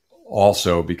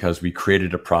also because we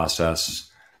created a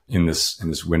process in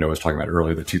this window I was talking about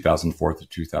earlier, the 2004 to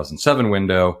 2007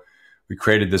 window, we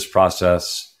created this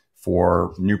process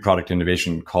for new product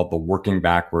innovation called the working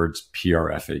backwards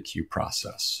PRFAQ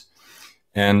process.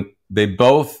 And they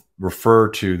both refer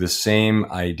to the same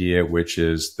idea, which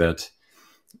is that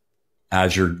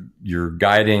as your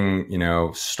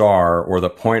guiding, star, or the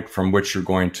point from which you're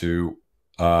going to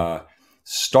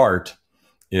start,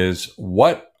 is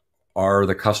what are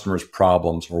the customer's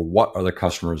problems or what are the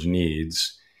customer's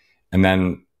needs, and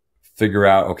then figure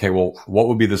out, okay, well, what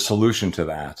would be the solution to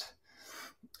that?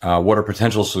 What are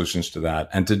potential solutions to that?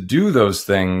 And to do those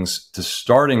things, to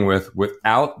starting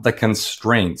without the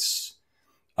constraints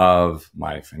of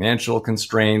my financial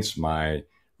constraints, my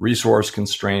resource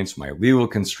constraints, my legal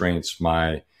constraints,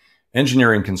 my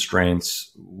engineering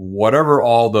constraints, whatever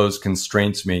all those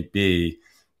constraints may be.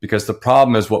 Because the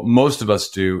problem is, what most of us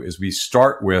do is we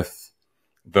start with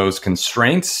those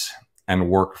constraints and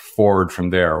work forward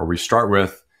from there. Or we start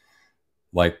with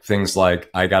like things like,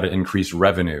 I got to increase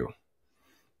revenue.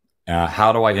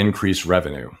 How do I increase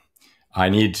revenue? I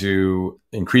need to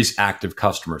increase active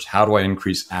customers. How do I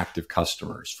increase active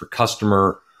customers? For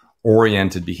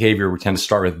customer-oriented behavior, we tend to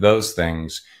start with those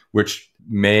things, which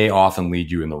may often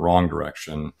lead you in the wrong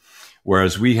direction.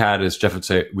 Whereas we had, as Jeff would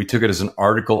say, we took it as an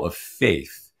article of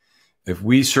faith. If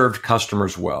we served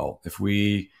customers well, if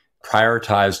we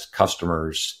prioritized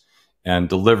customers and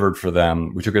delivered for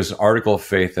them, we took it as an article of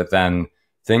faith that then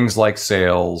things like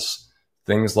sales,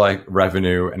 things like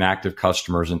revenue and active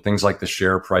customers, and things like the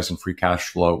share price and free cash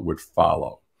flow would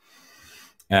follow.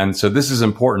 And so this is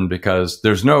important because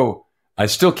I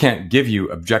still can't give you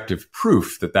objective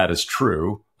proof that that is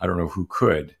true. I don't know who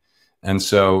could. And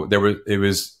so it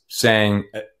was saying,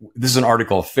 this is an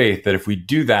article of faith that if we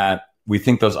do that, we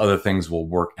think those other things will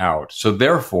work out. So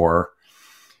therefore,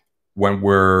 when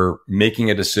we're making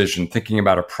a decision, thinking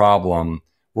about a problem,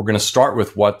 we're going to start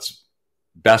with what's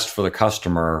best for the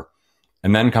customer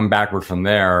and then come backward from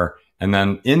there. And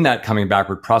then in that coming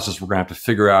backward process, we're going to have to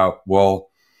figure out,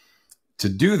 well, to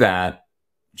do that,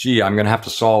 I'm going to have to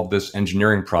solve this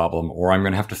engineering problem, or I'm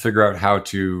going to have to figure out how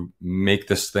to make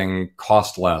this thing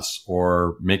cost less,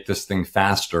 or make this thing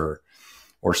faster,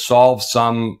 or solve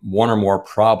one or more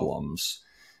problems.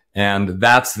 And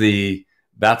that's the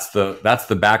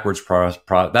backwards process.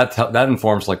 That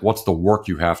informs like what's the work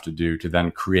you have to do to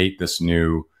then create this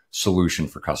new solution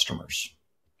for customers.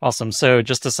 Awesome. So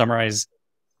just to summarize,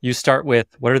 you start with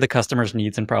what are the customer's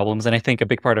needs and problems. And I think a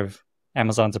big part of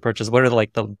Amazon's approach is what are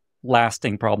the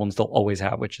lasting problems they'll always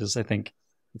have, which is, I think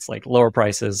it's like lower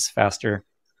prices, faster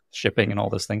shipping, and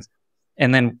all those things.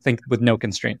 And then think with no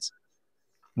constraints.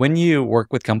 When you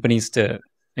work with companies to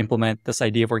implement this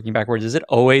idea of working backwards, is it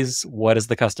always what is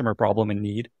the customer problem and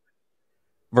need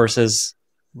versus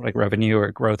like revenue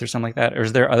or growth or something like that? Or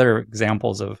is there other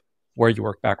examples of where you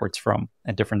work backwards from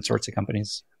at different sorts of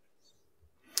companies?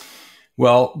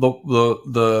 Well,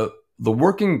 the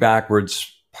working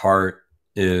backwards part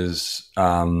is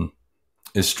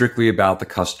strictly about the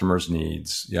customer's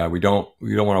needs. Yeah, we don't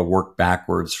want to work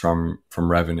backwards from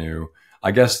revenue.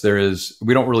 I guess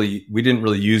we didn't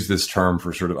really use this term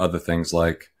for sort of other things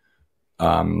like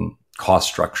cost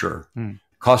structure.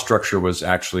 Cost structure was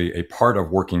actually a part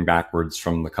of working backwards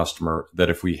from the customer,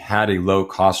 that if we had a low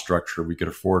cost structure, we could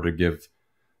afford to give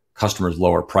customers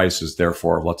lower prices.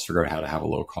 Therefore, let's figure out how to have a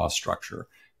low cost structure.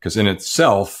 Because in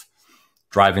itself,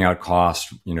 driving out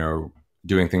cost,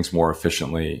 doing things more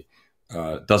efficiently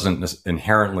doesn't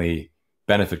inherently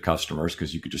benefit customers,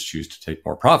 because you could just choose to take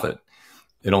more profit.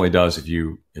 It only does if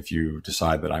you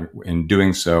decide that in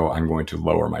doing so, I'm going to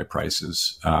lower my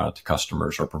prices to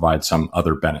customers or provide some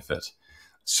other benefit.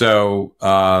 So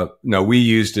no, we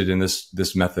used it in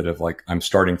this method of like, I'm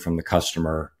starting from the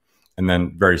customer, and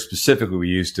then very specifically we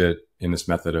used it in this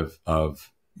method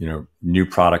of new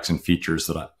products and features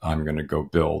that I'm going to go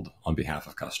build on behalf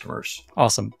of customers.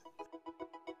 Awesome.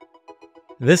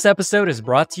 This episode is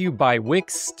brought to you by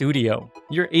Wix Studio.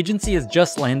 Your agency has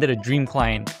just landed a dream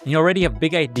client, and you already have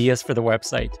big ideas for the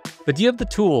website. But do you have the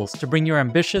tools to bring your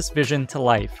ambitious vision to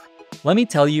life? Let me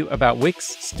tell you about Wix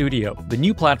Studio, the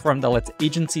new platform that lets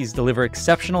agencies deliver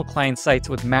exceptional client sites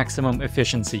with maximum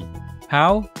efficiency.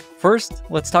 How? First,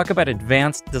 let's talk about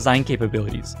advanced design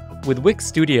capabilities. With Wix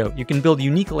Studio, you can build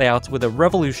unique layouts with a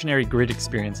revolutionary grid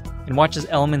experience and watch as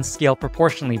elements scale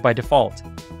proportionally by default.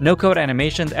 No-code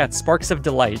animations add sparks of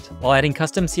delight, while adding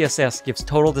custom CSS gives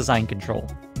total design control.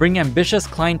 Bring ambitious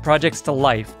client projects to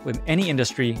life with any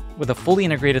industry with a fully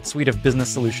integrated suite of business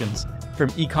solutions,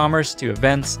 from e-commerce to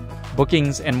events,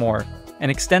 bookings, and more. And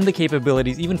extend the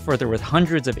capabilities even further with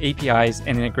hundreds of APIs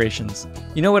and integrations.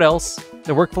 You know what else?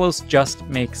 The workflows just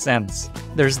make sense.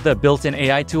 There's the built-in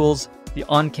AI tools, the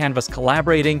on-canvas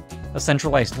collaborating, a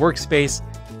centralized workspace,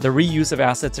 the reuse of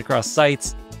assets across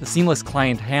sites, the seamless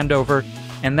client handover,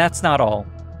 and that's not all.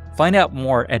 Find out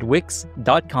more at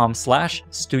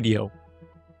wix.com/studio.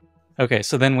 Okay,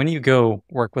 so then when you go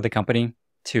work with a company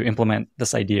to implement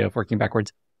this idea of working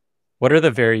backwards, what are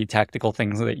the very tactical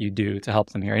things that you do to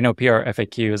help them here? I know PR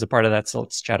FAQ is a part of that, so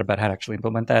let's chat about how to actually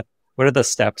implement that. What are the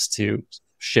steps to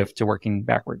shift to working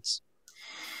backwards?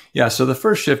 Yeah, so the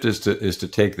first shift is to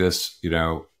take this,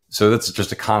 so that's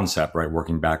just a concept, right?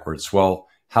 Working backwards. Well,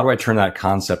 how do I turn that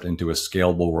concept into a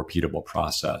scalable, repeatable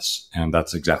process? And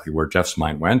that's exactly where Jeff's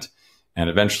mind went. And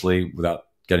eventually, without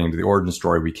getting into the origin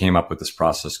story, we came up with this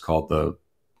process called the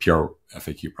PR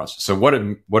FAQ process. So what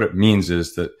it means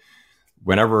is that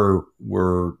whenever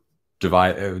we're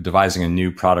devising a new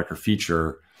product or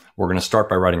feature, we're going to start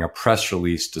by writing a press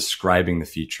release describing the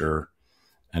feature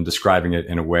and describing it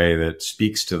in a way that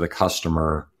speaks to the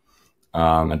customer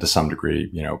and to some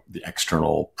degree, the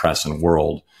external press and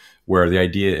world, where the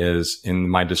idea is, in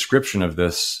my description of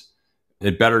this,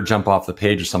 it better jump off the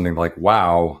page as something like,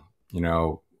 wow,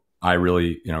 I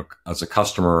really, as a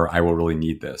customer, I will really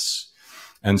need this.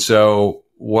 And so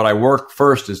what I work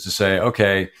first is to say,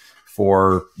 okay,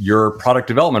 for your product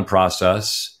development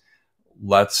process,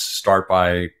 let's start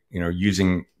by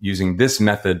using this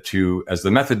method as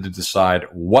the method to decide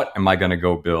what am I going to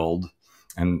go build,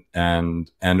 and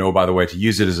oh, by the way, to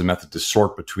use it as a method to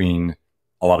sort between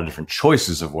a lot of different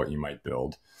choices of what you might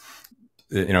build.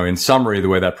 In summary, the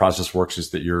way that process works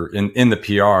is that you're in the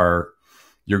PR,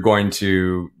 you're going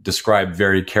to describe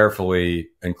very carefully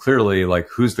and clearly, like,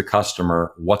 who's the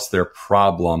customer, what's their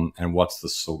problem, and what's the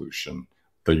solution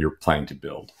that you're planning to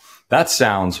build. That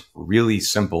sounds really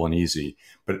simple and easy,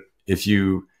 but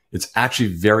it's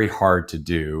actually very hard to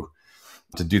do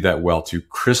that well, to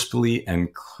crisply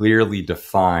and clearly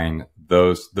define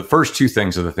those. The first two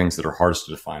things are the things that are hardest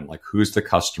to define, like who's the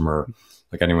customer.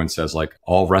 Like anyone says, like,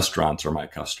 all restaurants are my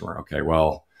customer. Okay,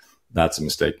 well, that's a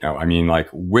mistake. No, I mean, like,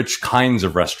 which kinds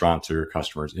of restaurants are your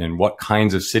customers, in what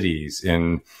kinds of cities,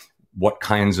 in what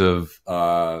kinds of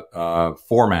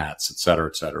formats, et cetera,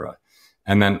 et cetera.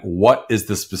 And then what is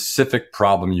the specific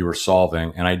problem you are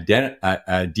solving? And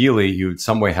ideally, you would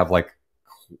some way have like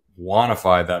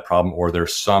quantified that problem, or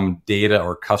there's some data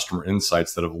or customer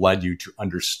insights that have led you to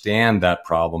understand that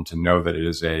problem, to know that it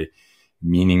is a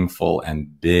meaningful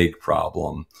and big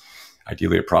problem.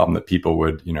 Ideally, a problem that people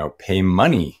would, pay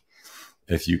money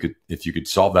if you could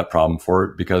solve that problem for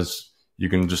it, because you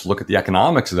can just look at the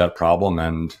economics of that problem,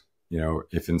 and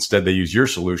if instead they use your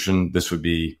solution, this would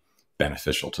be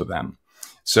beneficial to them.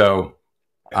 So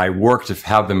I work to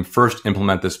have them first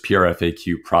implement this PR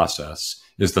FAQ process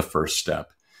is the first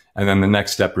step. And then the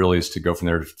next step really is to go from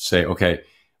there to say, okay,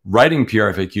 writing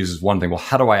PR FAQs is one thing. Well,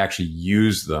 how do I actually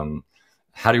use them?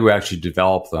 How do you actually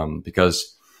develop them?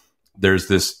 Because there's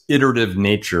this iterative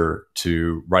nature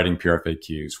to writing PR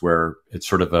FAQs, where it's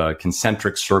sort of a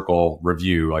concentric circle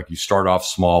review. Like, you start off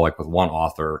small, like with one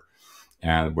author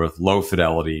and with low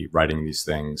fidelity writing these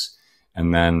things.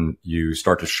 And then you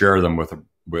start to share them with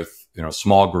a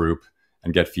small group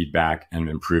and get feedback and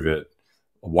improve it.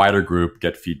 A wider group,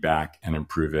 get feedback and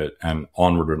improve it, and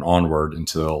onward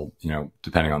until,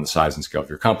 depending on the size and scale of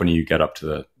your company, you get up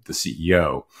to the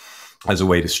CEO, as a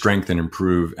way to strengthen,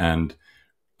 improve, and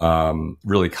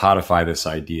really codify this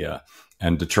idea.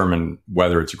 and determine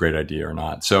whether it's a great idea or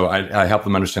not. So I help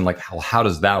them understand like, how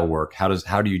does that work? How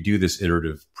do you do this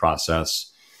iterative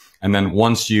process? And then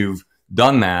once you've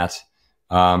done that,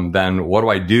 then what do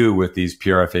I do with these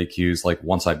PRFAQs? Like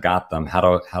once I've got them, how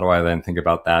do I then think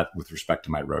about that with respect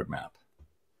to my roadmap?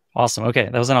 Awesome. Okay.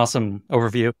 That was an awesome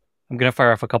overview. I'm going to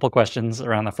fire off a couple questions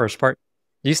around the first part.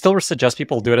 Do you still suggest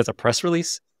people do it as a press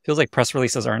release? Feels like press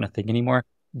releases aren't a thing anymore.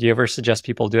 Do you ever suggest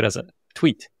people do it as a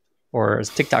tweet or as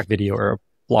a TikTok video or a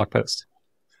blog post?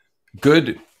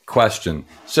 Good question.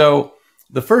 So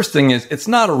the first thing is it's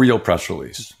not a real press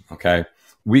release. Okay.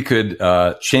 We could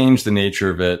change the nature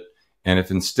of it. And if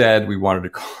instead we wanted to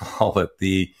call it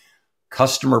the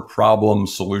customer problem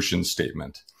solution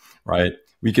statement, right?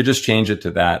 We could just change it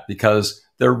to that, because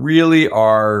there really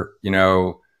are,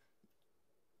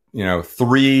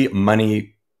 three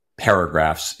money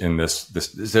paragraphs in this.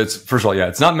 It's, first of all,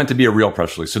 it's not meant to be a real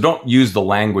press release. So don't use the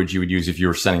language you would use if you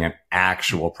were sending an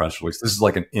actual press release. This is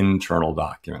like an internal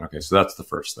document. Okay. So that's the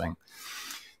first thing.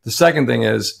 The second thing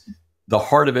is the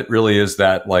heart of it really is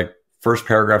that like first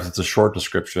paragraph, it's a short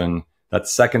description. That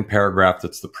second paragraph,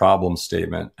 that's the problem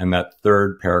statement. And that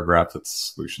third paragraph, that's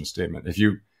the solution statement. If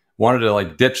you wanted to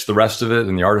like ditch the rest of it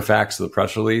and the artifacts of the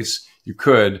press release, you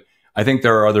could. I think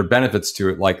there are other benefits to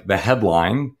it, like the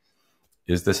headline.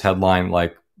 Is this headline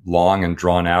like long and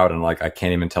drawn out and like I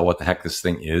can't even tell what the heck this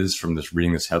thing is from this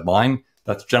reading this headline?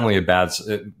 That's generally a bad.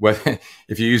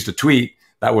 If you used a tweet,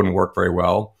 that wouldn't work very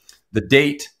well. The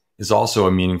date is also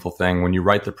a meaningful thing. When you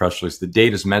write the press release, the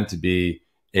date is meant to be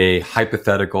a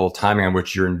hypothetical timing on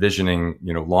which you're envisioning,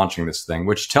 launching this thing,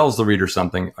 which tells the reader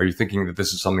something. Are you thinking that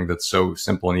this is something that's so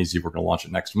simple and easy, we're going to launch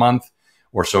it next month,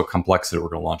 or so complex that we're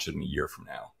going to launch it in a year from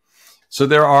now? So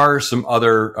there are some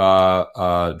other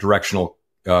directional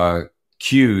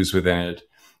cues within it.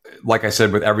 Like I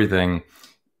said, with everything,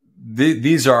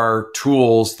 these are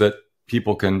tools that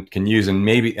people can use,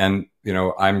 and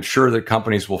I'm sure that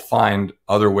companies will find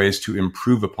other ways to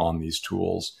improve upon these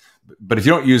tools. But if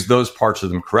you don't use those parts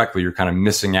of them correctly, you're kind of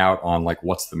missing out on like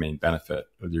what's the main benefit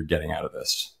that you're getting out of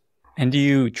this. And do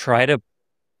you try to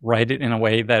write it in a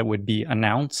way that would be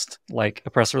announced, like a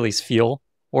press release feel?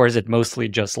 Or is it mostly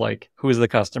just like, who is the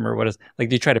customer? What is, like,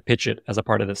 do you try to pitch it as a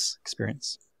part of this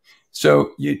experience?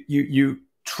 So you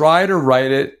try to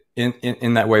write it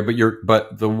in that way,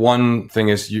 but the one thing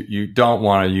is you don't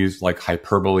want to use like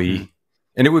hyperbole,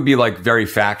 and it would be like very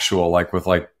factual, like with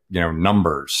like,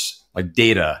 numbers, like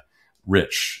data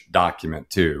rich document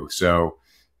too. So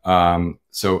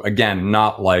again,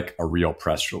 not like a real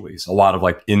press release. A lot of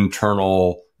like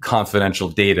internal confidential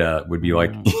data would be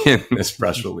like in this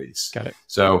press release. Got it.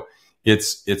 So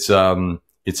it's a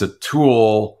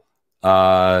tool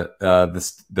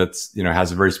that's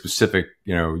has a very specific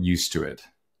use to it.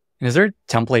 And is there a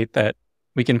template that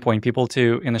we can point people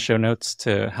to in the show notes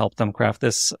to help them craft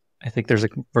this? I think there's a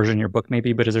version in your book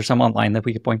maybe, but is there some online that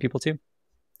we could point people to?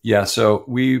 Yeah, so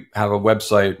we have a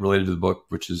website related to the book,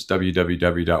 which is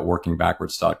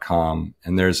www.workingbackwards.com,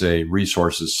 and there's a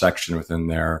resources section within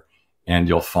there, and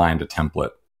you'll find a template.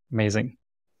 Amazing.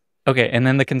 Okay, and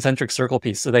then the concentric circle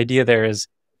piece. So the idea there is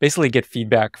basically get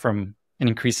feedback from an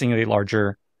increasingly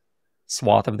larger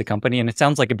swath of the company. And it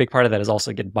sounds like a big part of that is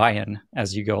also get buy-in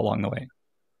as you go along the way.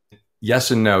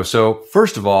 Yes and no. So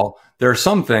first of all, there are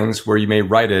some things where you may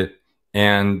write it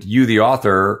and you, the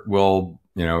author, will,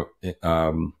 if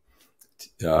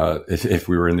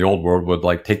we were in the old world, would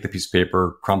like take the piece of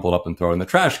paper, crumple it up and throw it in the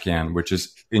trash can, which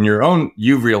is in your own,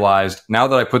 you've realized, now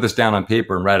that I put this down on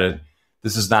paper and read it,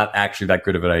 this is not actually that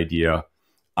good of an idea.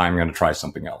 I'm going to try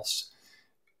something else.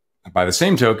 By the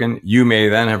same token, you may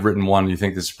then have written one, you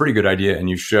think this is a pretty good idea, and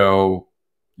you show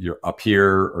your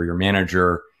peer or your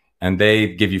manager, and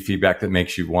they give you feedback that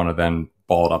makes you want to then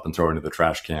ball it up and throw it into the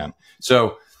trash can.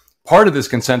 So part of this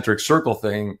concentric circle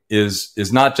thing is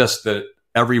not just that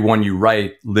every one you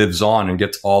write lives on and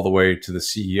gets all the way to the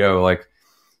CEO. Like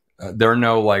there are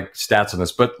no like stats on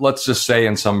this, but let's just say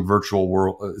in some virtual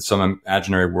world, some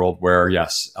imaginary world where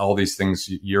yes, all these things,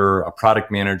 you're a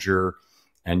product manager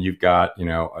and you've got,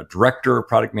 a director of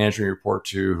product management you report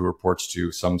to, who reports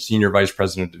to some senior vice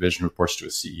president of division, who reports to a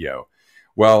CEO.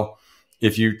 Well,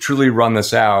 if you truly run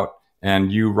this out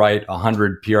and you write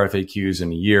 100 PRFAQs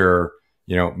in a year,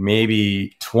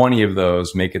 maybe 20 of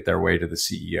those make it their way to the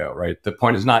CEO, right? The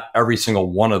point is not every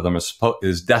single one of them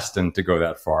is destined to go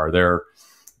that far. The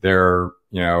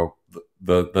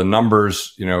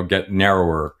numbers, get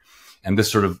narrower. And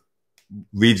this sort of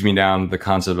leads me down the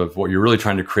concept of what you're really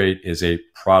trying to create is a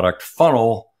product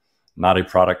funnel, not a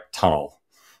product tunnel.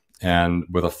 And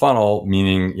with a funnel,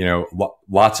 meaning,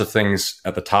 lots of things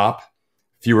at the top,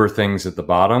 fewer things at the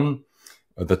bottom.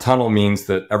 The tunnel means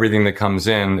that everything that comes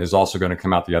in is also going to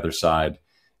come out the other side.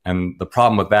 And the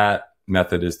problem with that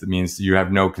method is that means you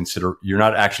have you're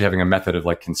not actually having a method of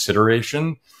like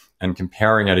consideration and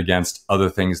comparing it against other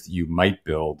things that you might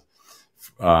build,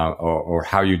 or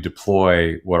how you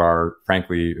deploy what are,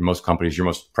 frankly, in most companies, your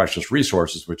most precious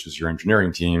resources, which is your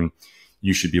engineering team.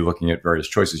 You should be looking at various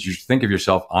choices. You should think of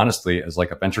yourself honestly as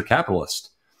like a venture capitalist.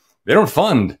 They don't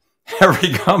fund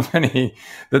every company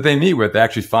that they meet with. They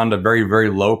actually fund a very,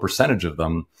 very low percentage of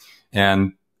them.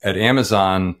 And at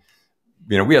Amazon,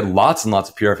 we had lots and lots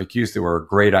of PRFAQs that were a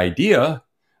great idea,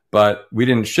 but we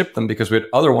didn't ship them because we had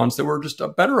other ones that were just a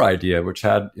better idea, which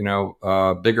had,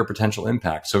 bigger potential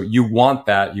impact. So you want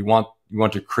that. You want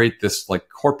to create this like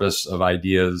corpus of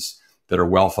ideas that are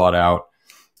well thought out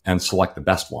and select the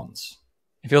best ones.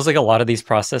 It feels like a lot of these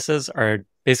processes are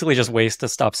basically just ways to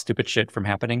stop stupid shit from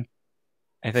happening.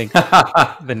 I think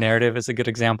the narrative is a good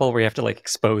example where you have to like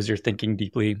expose your thinking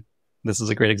deeply. This is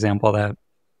a great example of that.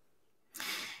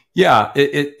 Yeah,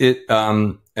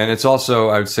 and it's also,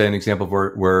 I would say, an example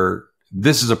of where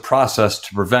this is a process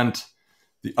to prevent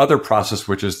the other process,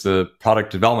 which is the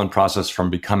product development process, from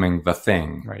becoming the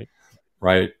thing.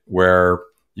 Right. Where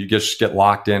you just get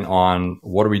locked in on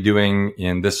what are we doing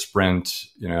in this sprint?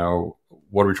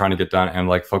 What are we trying to get done? And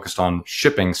like focused on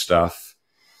shipping stuff.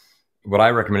 What I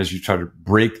recommend is you try to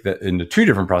break that into two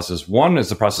different processes. One is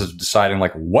the process of deciding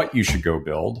like what you should go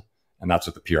build. And that's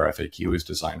what the PRFAQ is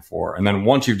designed for. And then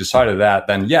once you've decided that,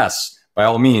 then yes, by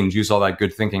all means, use all that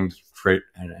good thinking to create,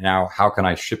 and now how can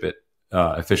I ship it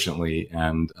efficiently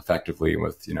and effectively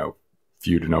with,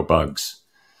 few to no bugs.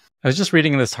 I was just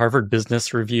reading this Harvard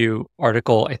Business Review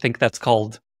article. I think that's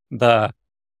called the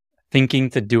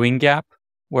thinking to doing gap,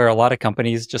 where a lot of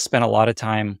companies just spend a lot of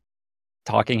time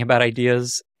talking about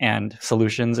ideas and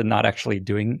solutions and not actually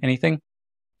doing anything.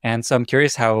 And so I'm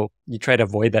curious how you try to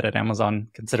avoid that at Amazon,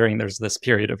 considering there's this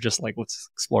period of just like, let's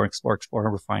explore,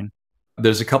 refine.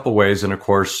 There's a couple ways. And of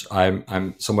course,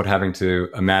 I'm somewhat having to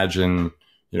imagine,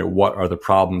 what are the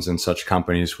problems in such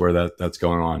companies where that's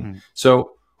going on. Mm.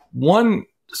 So one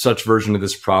such version of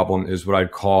this problem is what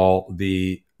I'd call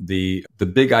the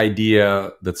big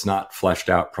idea that's not fleshed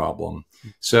out problem.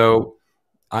 So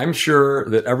I'm sure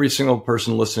that every single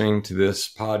person listening to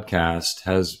this podcast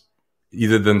has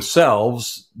either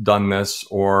themselves done this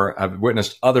or have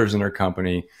witnessed others in their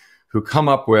company who come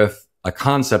up with a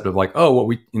concept of like,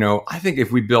 oh, I think if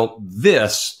we built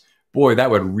this, boy, that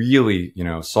would really,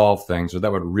 solve things, or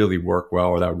that would really work well,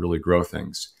 or that would really grow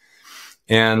things.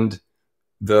 And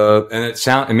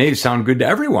it may sound good to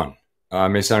everyone. It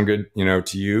may sound good,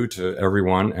 to you, to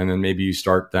everyone. And then maybe you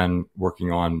start then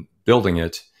working on building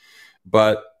it.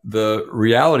 But the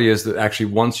reality is that actually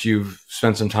once you've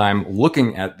spent some time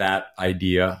looking at that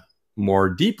idea more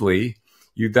deeply,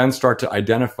 you then start to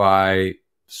identify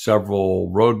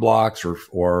several roadblocks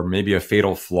or maybe a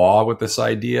fatal flaw with this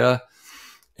idea.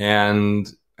 And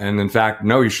in fact,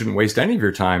 no, you shouldn't waste any of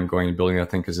your time going and building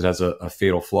that thing because it has a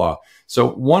fatal flaw.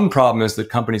 So one problem is that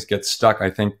companies get stuck,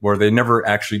 I think, where they never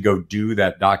actually go do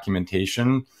that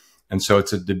documentation. And so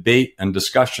it's a debate and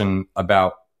discussion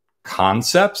about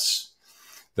concepts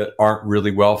that aren't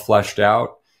really well fleshed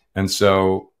out. And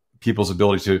so people's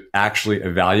ability to actually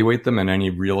evaluate them in any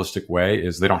realistic way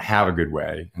is they don't have a good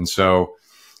way. And so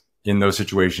in those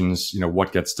situations,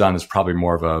 what gets done is probably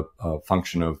more of a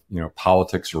function of,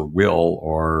 politics or will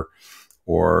or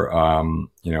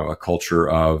a culture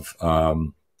of,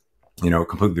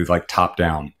 completely like top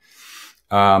down.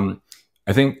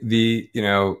 I think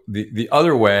the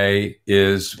other way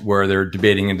is where they're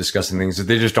debating and discussing things that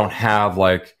they just don't have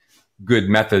like good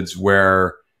methods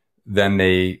where then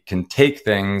they can take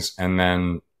things and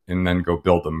then go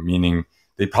build them, meaning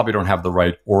they probably don't have the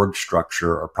right org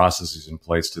structure or processes in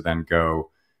place to then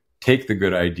go take the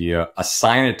good idea,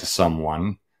 assign it to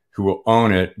someone who will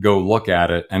own it, go look at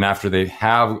it. And after they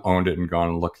have owned it and gone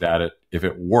and looked at it, if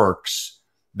it works,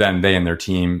 then they and their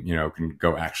team, can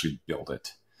go actually build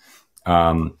it.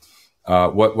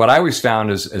 What I always found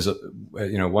is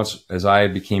once as I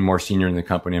became more senior in the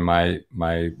company and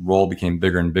my role became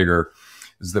bigger and bigger,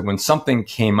 is that when something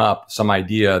came up, some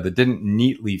idea that didn't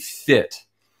neatly fit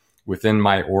within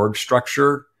my org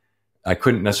structure, I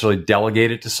couldn't necessarily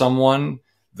delegate it to someone.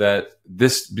 That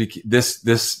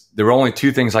there were only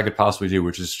two things I could possibly do,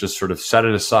 which is just sort of set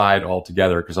it aside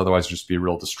altogether, because otherwise it'd just be a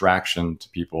real distraction to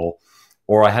people.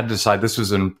 Or I had to decide this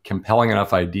was a compelling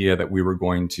enough idea that we were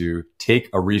going to take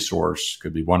a resource,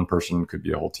 could be one person, could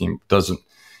be a whole team,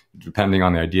 depending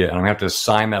on the idea. And I'm going to have to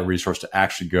assign that resource to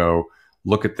actually go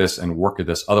look at this and work at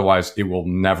this. Otherwise, it will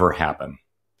never happen.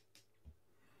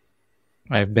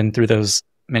 I've been through those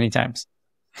many times.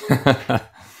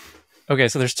 Okay,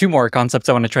 so there's two more concepts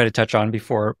I want to try to touch on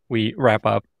before we wrap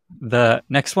up. The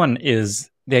next one is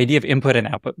the idea of input and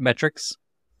output metrics.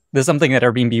 This is something that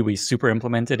Airbnb we super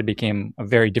implemented. It became a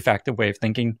very de facto way of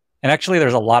thinking. And actually,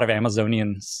 there's a lot of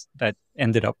Amazonians that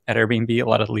ended up at Airbnb, a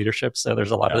lot of leadership. So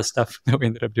there's a lot of this stuff that we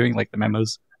ended up doing, like the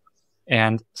memos.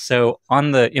 And so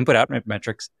on the input output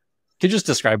metrics, could you just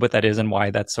describe what that is and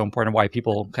why that's so important, why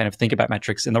people kind of think about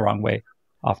metrics in the wrong way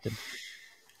often?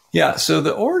 Yeah. So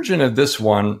the origin of this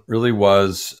one really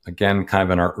was, again, kind of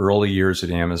in our early years at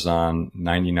Amazon,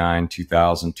 99,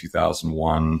 2000,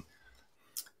 2001.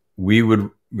 We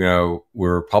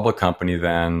were a public company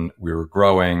then, we were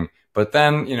growing, but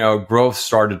then, growth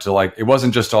started to it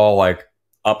wasn't just all like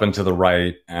up and to the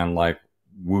right and like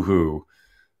woohoo.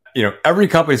 Every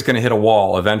company's going to hit a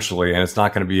wall eventually, and it's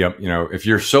not going to be if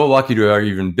you're so lucky to have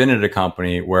even been at a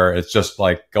company where it's just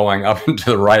like going up and to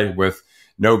the right with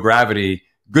no gravity,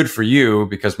 good for you,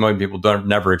 because most people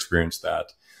never experience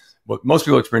that. What most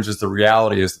people experience is the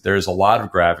reality is that there's a lot of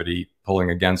gravity pulling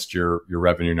against your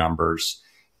revenue numbers,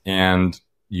 and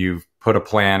you've put a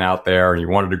plan out there and you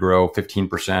wanted to grow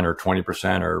 15% or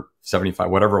 20% or 75,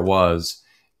 whatever it was.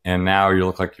 And now you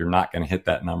look like you're not going to hit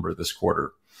that number this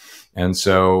quarter. And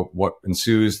so what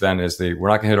ensues then is we're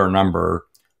not going to hit our number.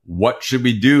 What should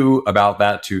we do about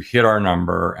that to hit our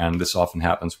number? And this often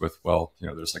happens with,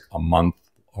 there's like a month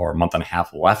or a month and a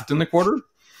half left in the quarter.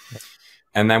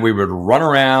 And then we would run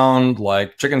around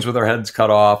like chickens with our heads cut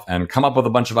off and come up with a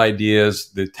bunch of ideas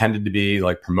that tended to be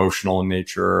like promotional in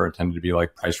nature, or tended to be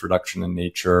like price reduction in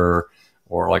nature,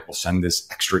 or like we'll send this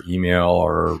extra email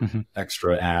or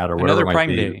extra ad or whatever it might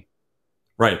be. Day.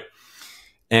 Right.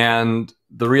 And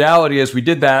the reality is we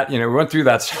did that, we went through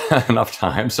that enough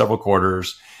times, several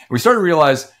quarters, and we started to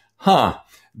realize,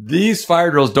 these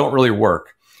fire drills don't really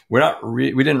work.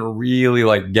 We didn't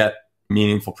really get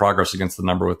meaningful progress against the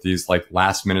number with these like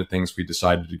last minute things we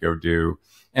decided to go do.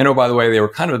 And oh, by the way, they were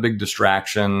kind of a big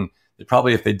distraction. They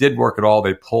probably, if they did work at all,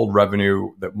 they pulled revenue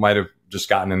that might have just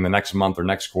gotten in the next month or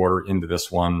next quarter into this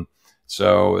one.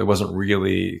 So it wasn't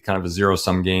really kind of a zero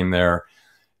sum game there.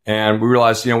 And we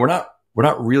realized, we're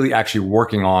not really actually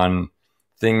working on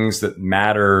things that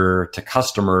matter to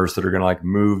customers that are going to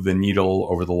move the needle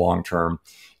over the long term.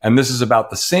 And this is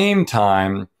about the same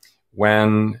time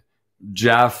when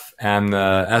Jeff and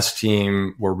the S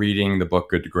team were reading the book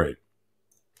Good to Great.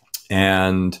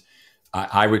 And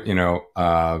I would, you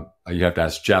have to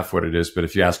ask Jeff what it is, but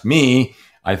if you ask me,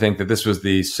 I think that this was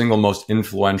the single most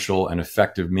influential and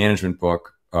effective management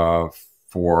book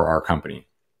for our company.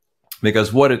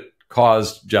 Because what it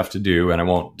caused Jeff to do, and I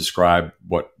won't describe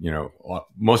what,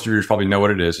 most of you probably know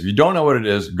what it is. If you don't know what it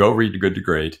is, go read Good to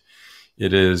Great.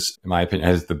 It is, in my opinion,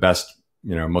 has the best,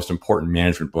 most important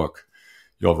management book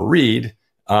you'll ever read,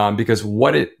 because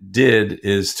what it did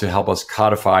is to help us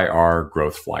codify our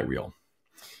growth flywheel.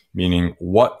 Meaning,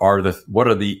 what are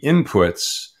the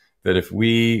inputs that if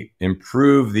we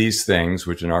improve these things,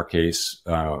 which in our case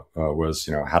was,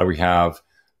 how do we have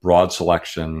broad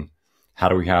selection? How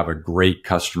do we have a great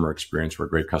customer experience? Where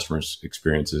great customer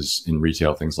experiences in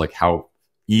retail, things like how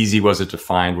easy was it to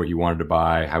find what you wanted to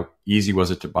buy? How easy was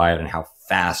it to buy it, and how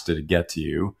fast did it get to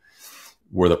you?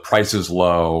 Were the prices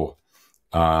low?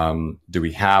 Do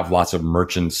we have lots of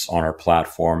merchants on our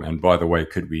platform? And by the way,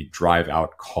 could we drive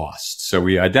out costs? So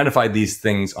we identified these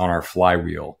things on our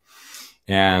flywheel.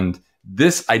 And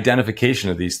this identification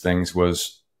of these things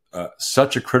was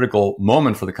such a critical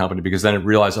moment for the company, because then it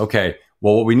realized, okay,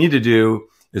 well, what we need to do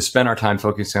is spend our time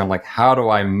focusing on how do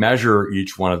I measure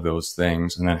each one of those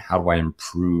things? And then how do I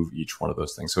improve each one of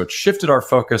those things? So it shifted our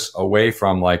focus away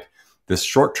from this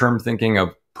short-term thinking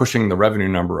of pushing the revenue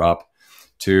number up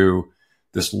to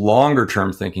this longer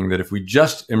term thinking that if we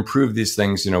just improve these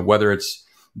things, whether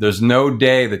there's no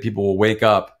day that people will wake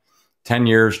up 10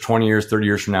 years, 20 years, 30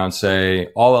 years from now and say,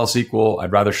 all else equal,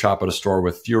 I'd rather shop at a store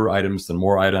with fewer items than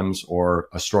more items, or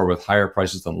a store with higher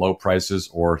prices than low prices,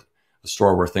 or a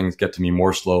store where things get to me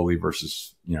more slowly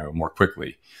versus, more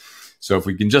quickly. So if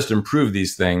we can just improve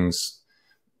these things,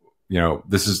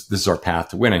 this is our path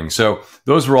to winning. So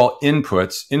those were all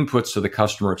inputs to the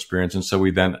customer experience. And so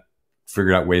we then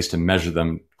figured out ways to measure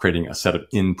them, creating a set of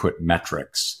input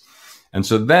metrics. And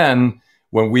so then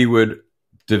when we would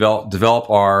develop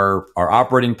our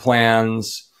operating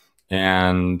plans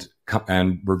and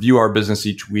review our business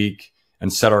each week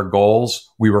and set our goals,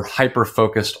 we were hyper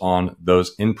focused on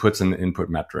those inputs and the input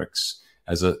metrics.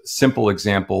 As a simple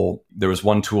example, there was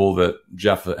one tool that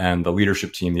Jeff and the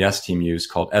leadership team, the S team, used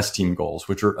called S team goals,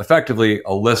 which are effectively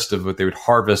a list of what they would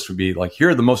harvest would be here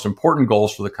are the most important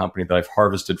goals for the company that I've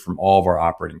harvested from all of our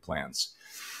operating plans.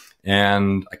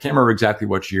 And I can't remember exactly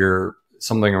which year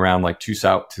something around like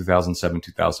 2007,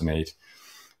 2008.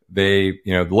 They,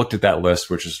 looked at that list,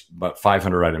 which is about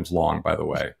 500 items long, by the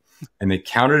way, and they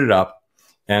counted it up.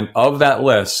 And of that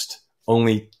list,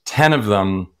 only 10 of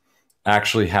them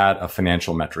actually had a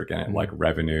financial metric in it, like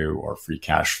revenue or free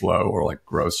cash flow or like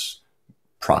gross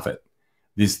profit.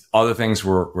 These other things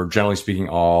were generally speaking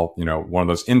all, one of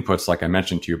those inputs, like I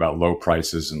mentioned to you about low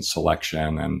prices and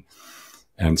selection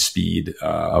and speed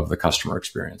of the customer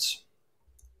experience.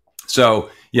 So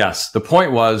yes, the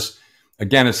point was,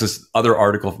 again, it's this other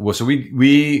article. So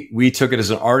we took it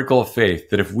as an article of faith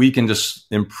that if we can just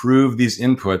improve these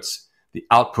inputs, the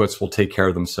outputs will take care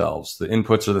of themselves. The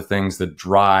inputs are the things that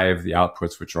drive the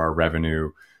outputs, which are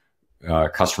revenue,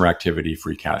 customer activity,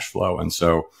 free cash flow. And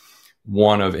so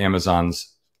one of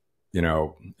Amazon's,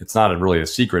 it's not really a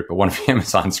secret, but one of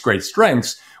Amazon's great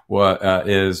strengths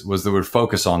was that would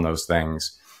focus on those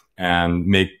things and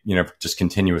make, just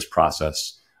continuous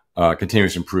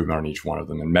improvement on each one of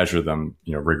them and measure them,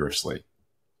 rigorously.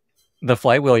 The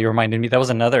flywheel, you reminded me,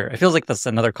 it feels like that's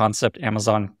another concept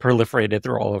Amazon proliferated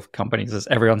through all of companies, is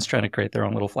everyone's trying to create their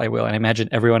own little flywheel. And I imagine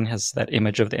everyone has that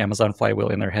image of the Amazon flywheel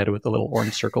in their head with the little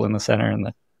orange circle in the center and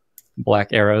the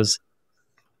black arrows.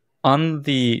 On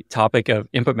the topic of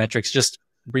input metrics, just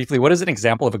briefly, what is an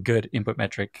example of a good input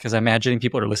metric? Because I'm imagining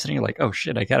people are listening, like, oh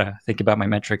shit, I gotta think about my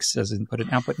metrics as input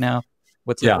and output now.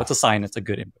 What's a sign that's a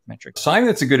good input metric? Sign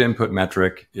that's a good input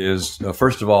metric is,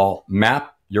 first of all,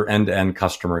 map your end-to-end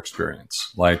customer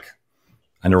experience. Like,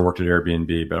 I never worked at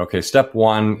Airbnb, but okay, step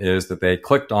one is that they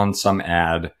clicked on some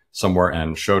ad somewhere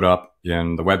and showed up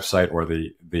in the website or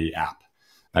the app.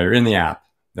 Now you're in the app.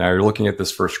 Now you're looking at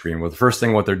this first screen. Well, the first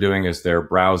thing what they're doing is they're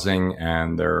browsing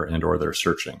or they're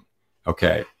searching.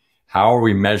 Okay, how are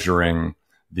we measuring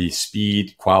the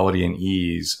speed, quality, and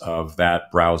ease of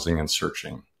that browsing and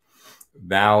searching?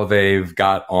 Now they've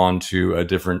got onto a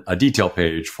detail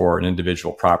page for an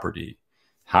individual property.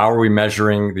 How are we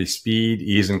measuring the speed,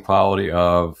 ease, and quality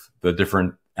of the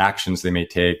different actions they may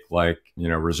take, like,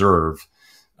 reserve?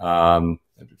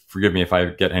 Forgive me if I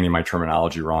get any of my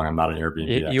terminology wrong. I'm not an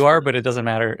Airbnb expert. You are, but it doesn't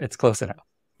matter. It's close enough.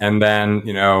 And then,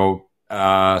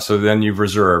 so then you've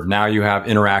reserved. Now you have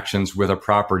interactions with a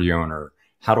property owner.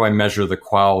 How do I measure the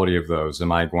quality of those?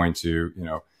 Am I going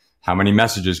to, how many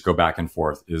messages go back and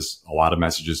forth? Is a lot of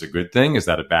messages a good thing? Is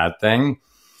that a bad thing?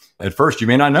 At first, you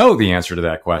may not know the answer to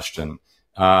that question.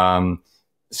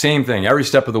 Same thing every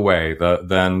step of the way.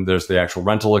 Then there's the actual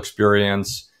rental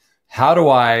experience. How do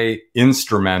I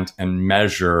instrument and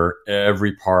measure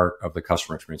every part of the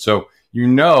customer experience? So,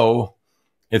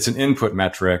 it's an input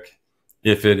metric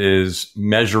if it is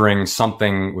measuring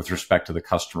something with respect to the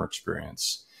customer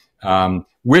experience.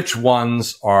 Which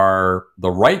ones are the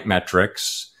right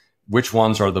metrics? Which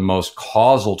ones are the most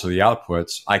causal to the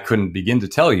outputs? I couldn't begin to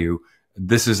tell you.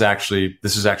 This is actually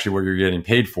what you're getting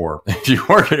paid for if you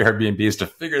work at Airbnb, is to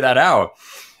figure that out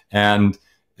and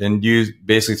use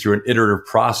basically through an iterative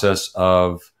process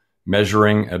of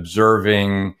measuring,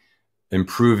 observing,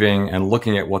 improving, and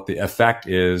looking at what the effect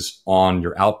is on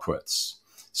your outputs.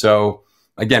 So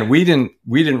again, we didn't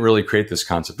really create this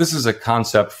concept. This is a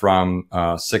concept from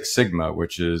Six Sigma,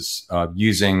 which is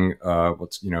using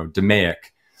DMAIC,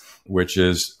 which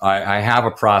is I have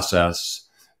a process.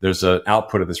 There's an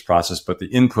output of this process, but the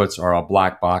inputs are a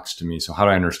black box to me. So how do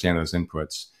I understand those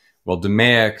inputs? Well,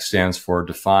 DMAIC stands for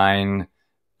define,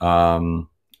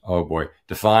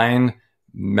 define,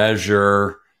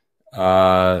 measure.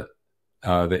 The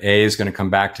A is going to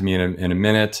come back to me in a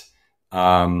minute.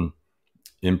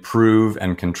 Improve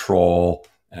and control.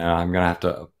 I'm going to have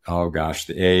to, oh gosh,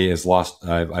 the A is lost.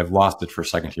 I've lost it for a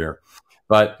second here.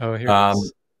 But here it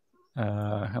is.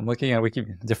 I'm looking at Wiki.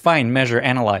 Define, measure,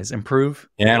 analyze, improve,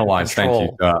 analyze.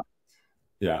 Control. Thank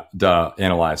you.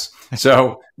 Analyze.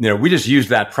 So, we just used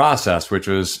that process, which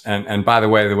was, and by the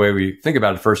way we think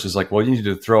about it first is like, well, you need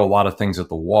to throw a lot of things at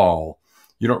the wall.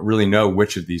 You don't really know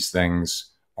which of these things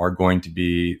are going to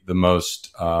be the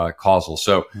most causal.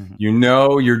 So,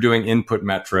 you're doing input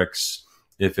metrics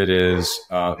if it is,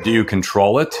 do you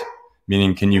control it?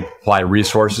 Meaning, can you apply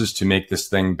resources to make this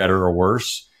thing better or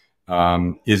worse?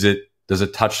 Does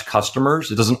it touch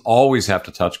customers? It doesn't always have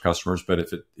to touch customers, but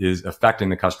if it is affecting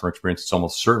the customer experience, it's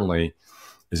almost certainly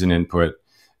is an input.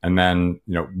 And then,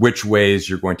 which ways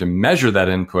you're going to measure that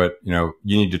input, you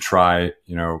need to try,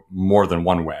 more than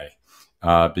one way.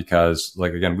 Because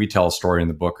like, again, we tell a story in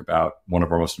the book about one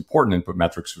of our most important input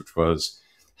metrics, which was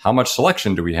how much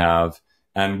selection do we have?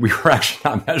 And we were actually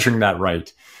not measuring that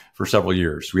right for several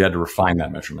years. We had to refine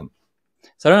that measurement.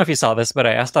 So I don't know if you saw this, but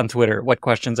I asked on Twitter what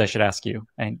questions I should ask you.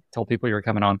 I told people you were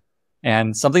coming on.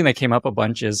 And something that came up a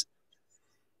bunch is,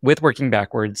 with working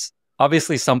backwards,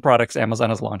 Obviously, some products Amazon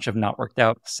has launched have not worked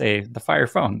out. Say the Fire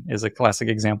Phone is a classic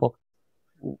example.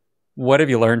 What have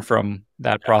you learned from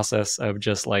that process of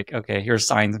just like, okay, here's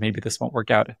signs, maybe this won't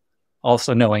work out.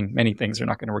 Also knowing many things are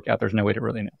not going to work out. There's no way to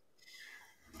really know.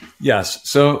 Yes.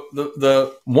 So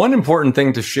the one important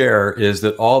thing to share is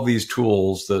that all these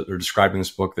tools that are described in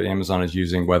this book that Amazon is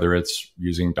using, whether it's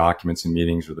using documents and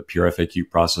meetings or the pure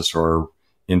FAQ process or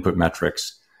input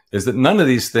metrics, is that none of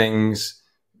these things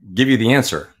give you the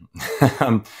answer.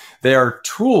 They are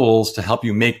tools to help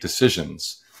you make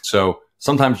decisions. So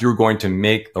sometimes you're going to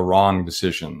make the wrong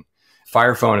decision.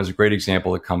 Fire Phone is a great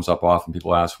example that comes up often.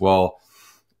 People ask, well,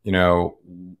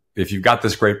 if you've got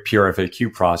this great pure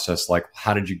FAQ process, like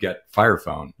how did you get Fire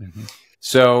Phone? Mm-hmm.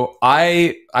 So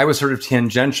I was sort of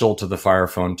tangential to the Fire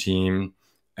Phone team,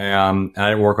 and I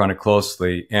didn't work on it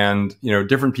closely. And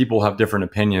different people have different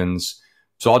opinions.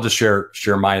 So I'll just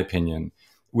share my opinion,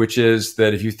 which is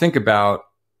that if you think about,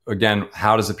 again,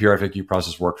 how does the pure FAQ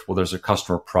process work? Well, there's a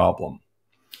customer problem.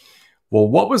 Well,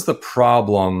 what was the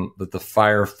problem that the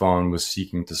Fire Phone was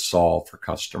seeking to solve for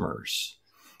customers?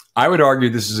 I would argue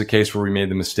this is a case where we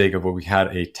made the mistake of where we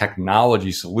had a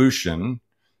technology solution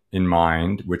in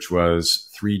mind, which was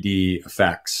 3D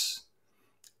effects.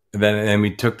 And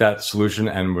we took that solution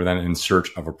and were then in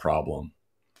search of a problem.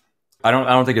 I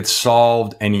don't think it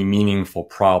solved any meaningful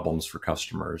problems for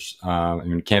customers.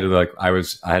 Candidly,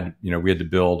 we had to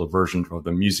build a version of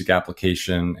the music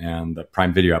application and the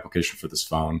Prime Video application for this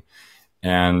phone.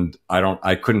 And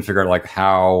I couldn't figure out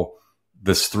how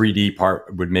this 3D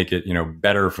part would make it,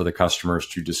 better for the customers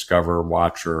to discover,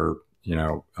 watch, or,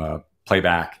 play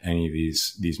back any of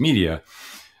these media.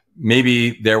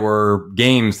 Maybe there were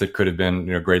games that could have been,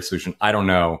 a great solution. I don't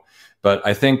know. But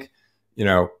I think,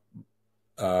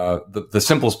 the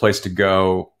simplest place to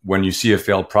go when you see a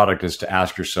failed product is to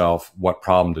ask yourself, what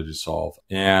problem did it solve?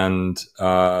 And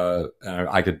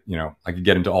I could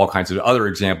get into all kinds of other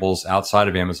examples outside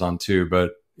of Amazon too,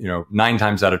 but 9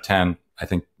 times out of 10, I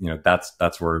think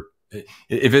that's where,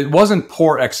 if it wasn't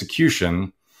poor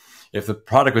execution, if the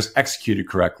product was executed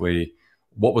correctly,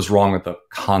 what was wrong with the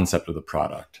concept of the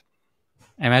product?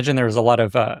 I imagine there was a lot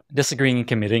of disagreeing and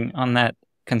committing on that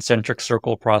concentric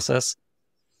circle process.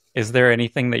 Is there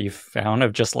anything that you've found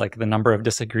of just the number of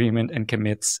disagreement and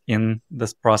commits in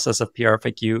this process of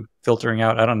PRFAQ filtering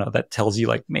out? I don't know, that tells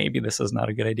you maybe this is not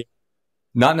a good idea.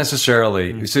 Not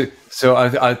necessarily. Mm-hmm. So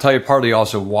I'll tell you partly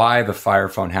also why the Fire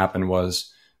Phone happened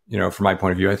was, from my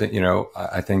point of view, I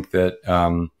think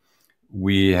that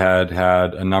we had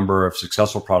a number of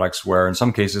successful products where in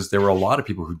some cases there were a lot of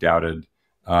people who doubted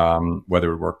whether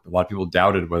it would work. A lot of people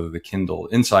doubted whether the Kindle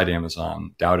inside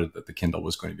Amazon doubted that the Kindle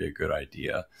was going to be a good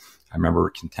idea. I remember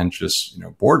contentious,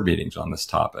 board meetings on this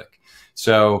topic.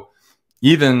 So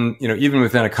even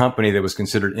within a company that was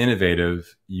considered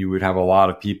innovative, you would have a lot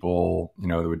of people,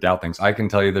 that would doubt things. I can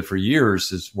tell you that for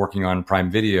years, as working on Prime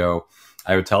Video,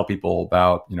 I would tell people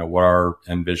about, what our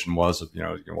end vision was of,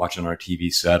 watching our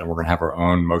TV set, and we're going to have our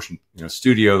own motion,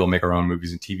 studio. They'll make our own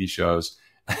movies and TV shows.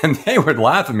 And they would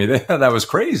laugh at me. They thought that was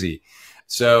crazy.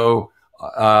 So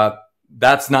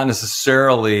that's not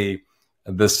necessarily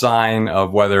the sign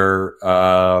of whether,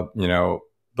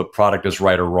 the product is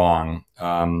right or wrong.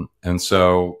 And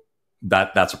so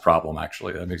that's a problem,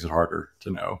 actually. That makes it harder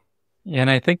to know. Yeah, and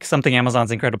I think something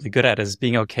Amazon's incredibly good at is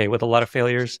being okay with a lot of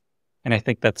failures. And I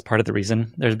think that's part of the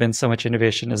reason there's been so much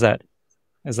innovation. Is that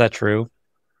true?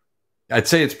 I'd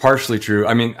say it's partially true.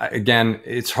 I mean, again,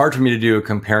 it's hard for me to do a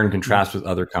compare and contrast with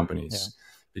other companies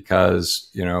because,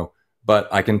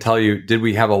 but I can tell you, did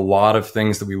we have a lot of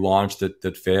things that we launched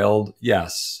that failed?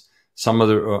 Yes. Some of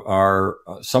them are,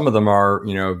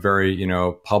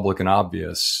 very, public and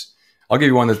obvious. I'll give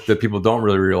you one that people don't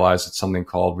really realize. It's something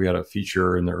called, we had a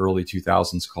feature in the early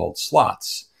 2000s called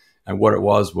slots. And what it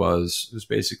was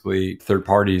basically third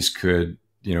parties could,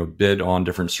 bid on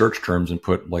different search terms and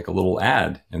put a little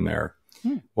ad in there.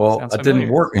 Well, that didn't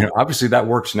work. Obviously that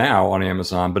works now on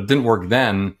Amazon, but it didn't work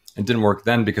then. It didn't work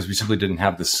then because we simply didn't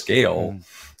have the scale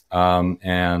that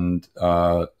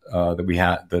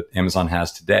Amazon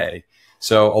has today.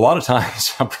 So a lot of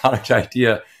times a product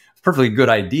idea, perfectly good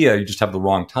idea, you just have the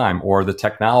wrong time or the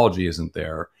technology isn't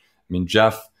there. I mean,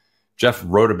 Jeff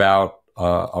wrote about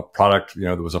a product,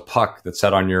 there was a puck that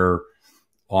sat in your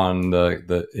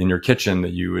kitchen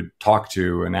that you would talk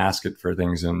to and ask it for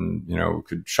things and,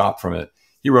 could shop from it.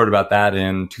 He wrote about that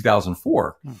in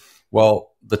 2004. Well,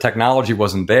 the technology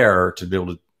wasn't there to be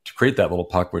able to create that little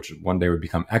puck, which one day would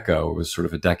become Echo. It was sort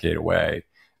of a decade away.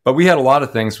 But we had a lot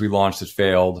of things we launched that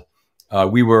failed.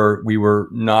 We were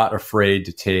not afraid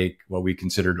to take what we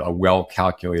considered a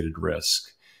well-calculated risk.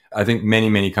 I think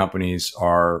many companies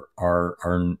are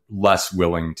less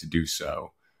willing to do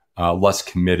so, less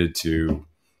committed to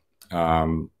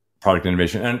product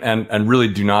innovation, and really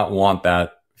do not want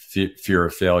that fear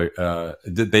of failure.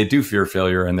 They do fear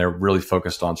failure, and they're really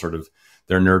focused on sort of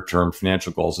their near-term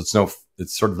financial goals. It's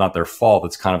sort of not their fault.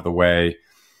 It's kind of the way,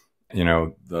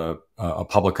 a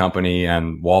public company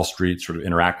and Wall Street sort of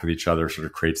interact with each other, sort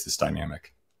of creates this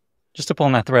dynamic. Just to pull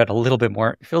on that thread a little bit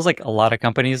more, it feels like a lot of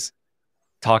companies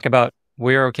talk about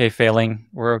we're okay failing,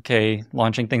 we're okay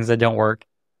launching things that don't work,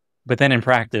 but then in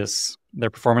practice, their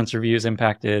performance review is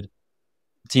impacted,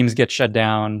 teams get shut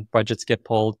down, budgets get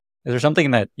pulled. Is there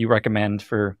something that you recommend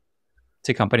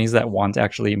to companies that want to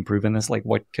actually improve in this? Like,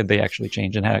 what could they actually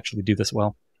change and actually do this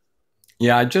well?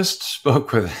 Yeah, I just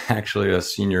spoke with actually a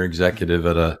senior executive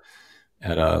at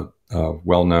a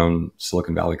well-known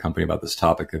Silicon Valley company about this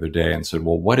topic the other day, and said,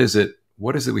 well, what is it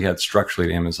we had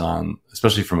structurally at Amazon,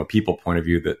 especially from a people point of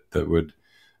view, that would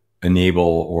enable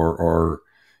or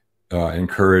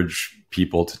encourage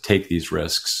people to take these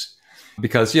risks?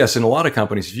 Because yes, in a lot of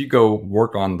companies, if you go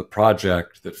work on the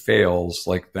project that fails,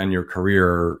 like then your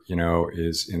career,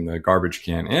 is in the garbage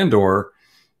can, and or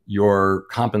your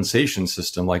compensation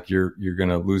system, like you're going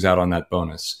to lose out on that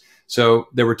bonus. So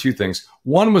there were two things.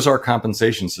 One was our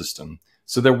compensation system.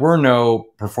 So there were no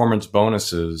performance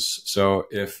bonuses. So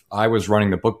if I was running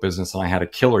the book business and I had a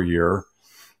killer year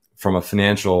from a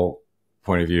financial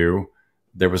point of view,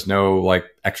 there was no like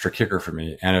extra kicker for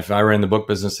me. And if I ran the book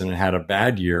business and it had a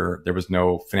bad year, there was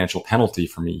no financial penalty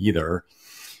for me either,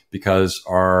 because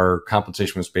our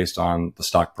compensation was based on the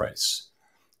stock price.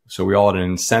 So we all had an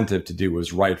incentive to do what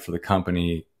was right for the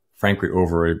company, frankly,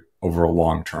 over a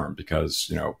long term,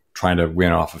 because, trying to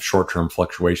win off of short-term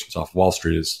fluctuations off Wall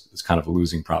Street is kind of a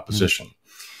losing proposition,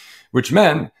 which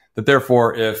meant that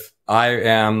therefore, if I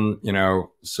am,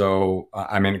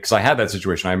 because I had that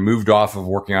situation, I moved off of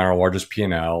working on our largest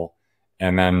P&L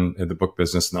and then the book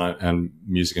business and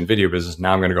music and video business.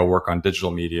 Now I'm going to go work on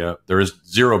digital media. There is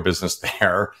zero business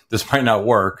there. This might not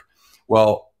work.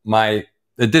 Well, my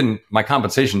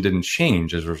compensation didn't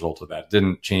change as a result of that. It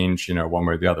didn't change, one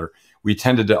way or the other. We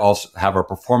tended to also have our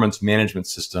performance management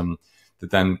system that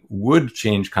then would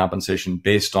change compensation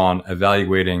based on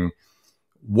evaluating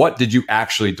what did you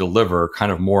actually deliver,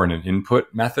 kind of more in an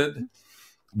input method.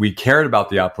 We cared about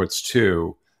the outputs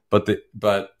too, but there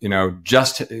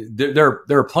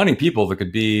are plenty of people that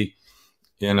could be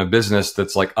in a business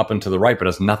that's like up and to the right, but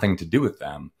has nothing to do with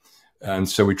them. And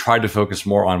so we tried to focus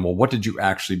more on, well, what did you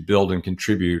actually build and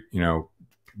contribute,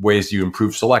 ways you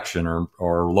improve selection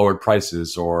or lowered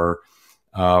prices or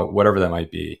whatever that might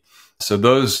be. So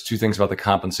those two things about the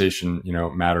compensation,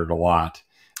 mattered a lot.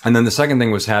 And then the second thing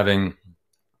was having,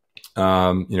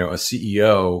 a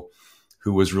CEO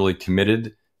who was really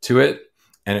committed to it.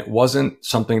 And it wasn't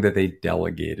something that they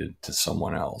delegated to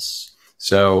someone else.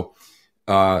 So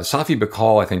Safi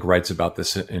Bahcall, I think, writes about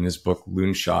this in his book,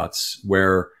 Loonshots,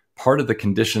 where part of the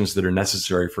conditions that are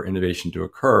necessary for innovation to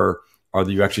occur are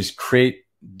that you actually create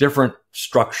different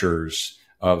structures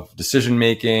of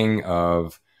decision-making,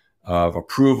 of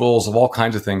approvals, of all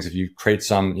kinds of things. If you create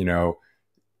some,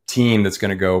 team that's going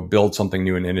to go build something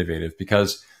new and innovative,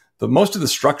 because most of the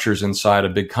structures inside a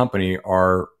big company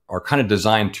are kind of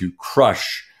designed to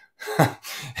crush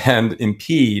and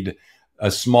impede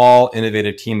a small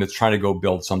innovative team that's trying to go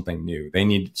build something new. They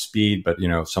need speed, but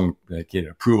some get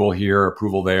approval here,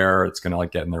 approval there. It's going to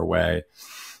get in their way.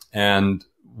 And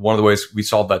one of the ways we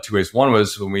solved that two ways. One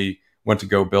was when we went to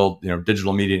go build,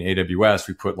 digital media in AWS,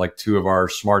 we put like two of our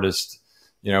smartest,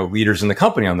 leaders in the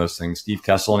company on those things, Steve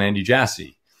Kessel and Andy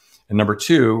Jassy. And number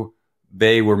two,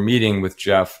 they were meeting with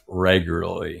Jeff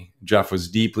regularly. Jeff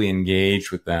was deeply engaged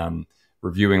with them,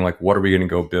 reviewing what are we going to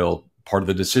go build, part of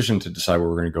the decision to decide what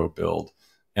we're going to go build.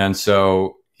 And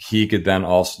so he could then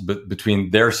also,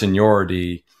 between their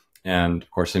seniority and of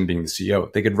course him being the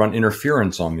CEO, they could run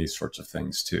interference on these sorts of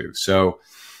things too. So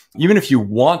even if you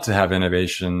want to have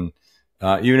innovation,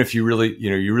 even if you really,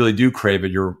 you really do crave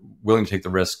it, you're willing to take the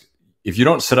risk. If you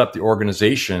don't set up the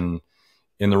organization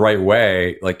in the right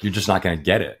way, you're just not going to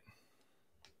get it.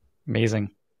 Amazing.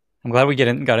 I'm glad we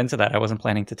got into that. I wasn't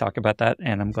planning to talk about that,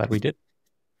 and I'm glad we did.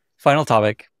 Final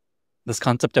topic, this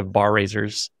concept of bar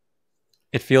raisers.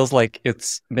 It feels like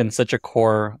it's been such a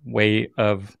core way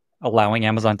of allowing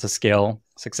Amazon to scale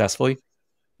successfully.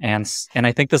 And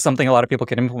I think this is something a lot of people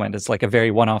can implement. It's like a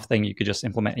very one-off thing you could just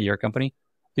implement at your company.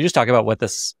 Can you just talk about what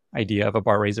this idea of a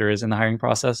bar raiser is in the hiring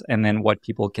process, and then what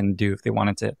people can do if they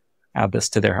wanted to add this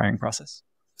to their hiring process?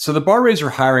 So the bar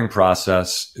raiser hiring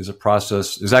process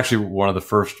is actually one of the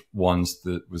first ones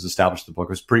that was established in the book. It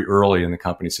was pretty early in the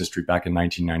company's history back in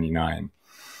 1999.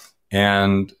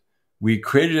 And We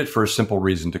created it for a simple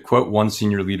reason. To quote one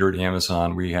senior leader at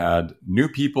Amazon, we had new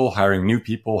people hiring new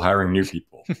people, hiring new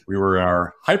people. We were in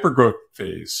our hypergrowth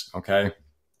phase. Okay.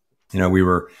 We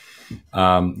were,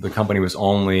 the company was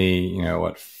only,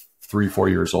 3-4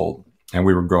 years old, and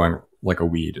we were growing like a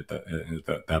weed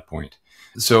at that point.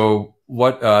 So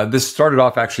what, this started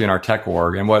off actually in our tech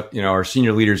org, and what, our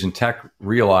senior leaders in tech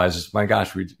realized is, my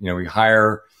gosh, we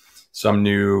hire some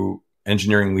new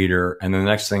engineering leader, and then the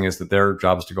next thing is that their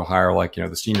job is to go hire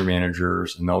the senior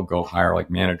managers, and they'll go hire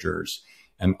managers.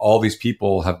 And all these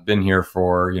people have been here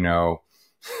for,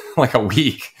 like a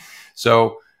week.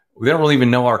 So they don't really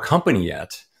even know our company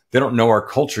yet. They don't know our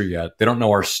culture yet. They don't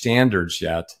know our standards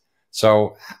yet.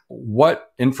 So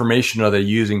what information are they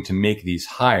using to make these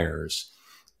hires?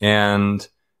 And,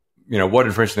 what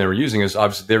information they were using is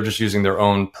obviously they were just using their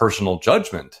own personal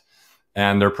judgment,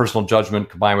 and their personal judgment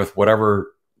combined with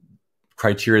whatever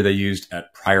criteria they used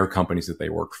at prior companies that they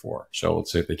worked for. So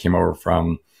let's say if they came over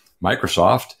from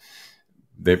Microsoft,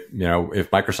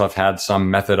 if Microsoft had some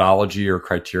methodology or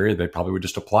criteria, they probably would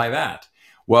just apply that.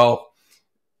 Well,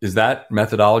 is that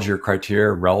methodology or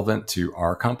criteria relevant to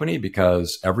our company?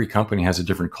 Because every company has a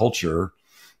different culture.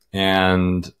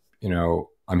 And,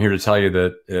 I'm here to tell you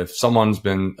that if someone's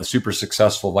been a super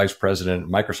successful vice president at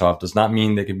Microsoft, does not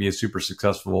mean they can be a super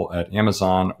successful at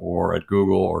Amazon or at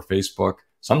Google or Facebook.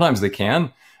 Sometimes they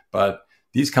can, but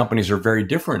these companies are very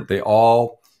different. They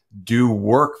all do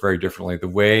work very differently. The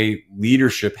way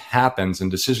leadership happens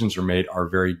and decisions are made are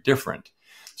very different.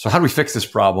 So how do we fix this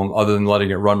problem other than letting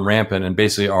it run rampant and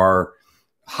basically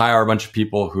hire a bunch of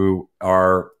people who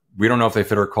we don't know if they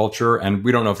fit our culture, and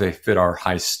we don't know if they fit our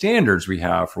high standards we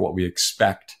have for what we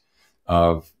expect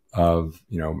of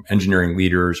engineering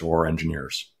leaders or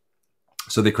engineers.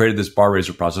 So they created this bar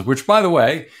raiser process, which, by the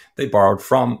way, they borrowed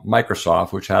from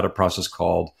Microsoft, which had a process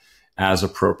called as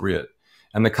appropriate.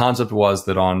 And the concept was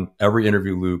that on every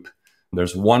interview loop,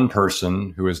 there's one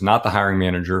person who is not the hiring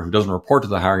manager, who doesn't report to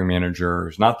the hiring manager,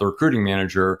 who's not the recruiting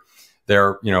manager.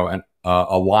 They're,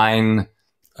 a line.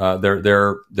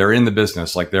 They're in the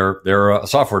business, like they're a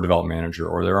software development manager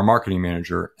or they're a marketing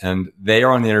manager, and they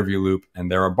are on the interview loop,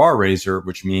 and they're a bar raiser,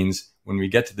 which means when we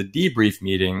get to the debrief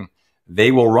meeting,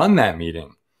 they will run that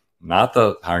meeting, not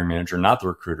the hiring manager, not the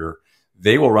recruiter.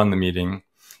 They will run the meeting.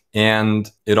 And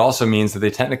it also means that they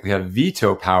technically have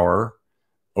veto power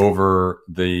over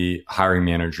the hiring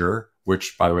manager,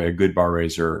 which, by the way, a good bar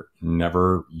raiser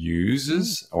never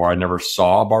uses, or I never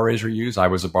saw a bar raiser use. I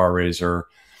was a bar raiser.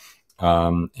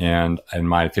 And in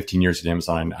my 15 years at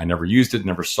Amazon, I never used it,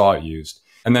 never saw it used.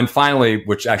 And then finally,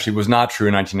 which actually was not true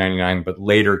in 1999, but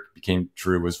later became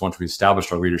true, was once we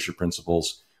established our leadership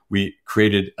principles, we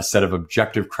created a set of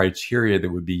objective criteria that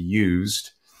would be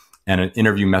used and an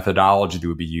interview methodology that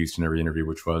would be used in every interview,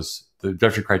 which was the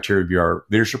objective criteria would be our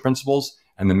leadership principles,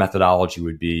 and the methodology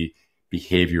would be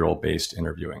behavioral-based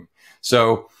interviewing.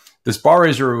 So this bar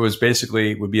raiser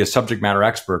would be a subject matter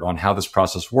expert on how this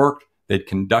process worked. They'd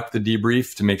conduct the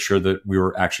debrief to make sure that we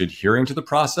were actually adhering to the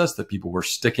process, that people were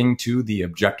sticking to the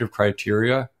objective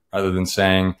criteria, rather than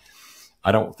saying,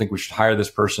 I don't think we should hire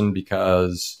this person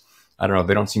because, I don't know,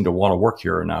 they don't seem to want to work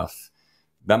here enough.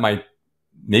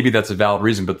 Maybe that's a valid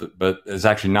reason, but it's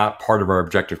actually not part of our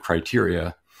objective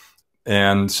criteria.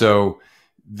 And so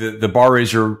the bar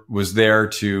raiser was there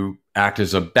to act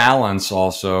as a balance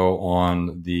also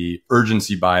on the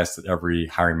urgency bias that every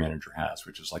hiring manager has,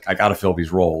 which is like, I got to fill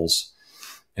these roles.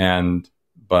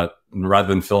 But rather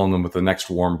than filling them with the next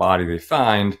warm body they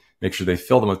find, make sure they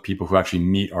fill them with people who actually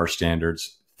meet our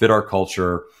standards, fit our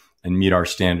culture, and meet our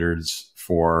standards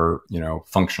for,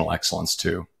 functional excellence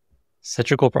too.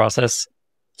 Such a cool process.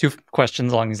 2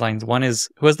 questions along these lines. One is,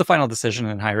 who has the final decision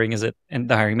in hiring? Is it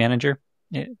the hiring manager?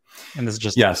 And this is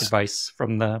just advice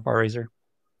from the bar raiser.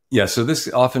 Yeah. So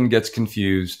this often gets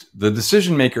confused. The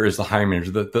decision maker is the hiring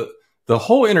manager. The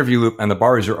whole interview loop and the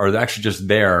bar raiser are actually just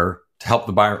there to help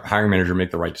the hiring manager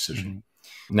make the right decision.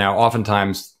 Mm-hmm. Now,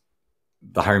 oftentimes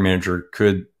the hiring manager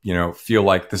could, feel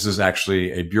like this is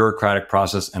actually a bureaucratic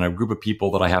process and a group of people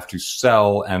that I have to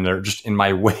sell, and they're just in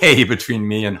my way between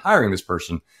me and hiring this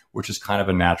person, which is kind of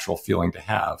a natural feeling to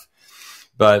have.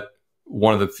 But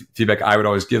one of the feedback I would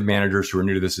always give managers who are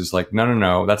new to this is like,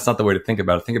 no, that's not the way to think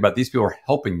about it. Think about these people are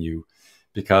helping you,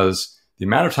 because the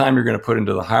amount of time you're going to put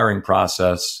into the hiring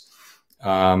process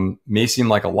may seem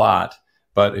like a lot,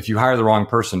 but if you hire the wrong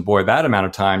person, boy, that amount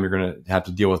of time you're going to have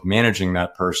to deal with managing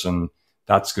that person,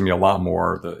 that's going to be a lot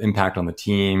more. The impact on the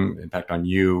team, impact on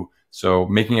you. So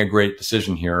making a great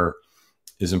decision here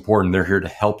is important. They're here to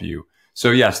help you.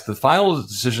 So yes, the final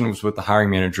decision was with the hiring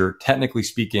manager. Technically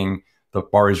speaking, the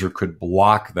bar raiser could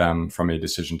block them from a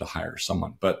decision to hire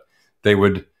someone, but they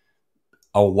would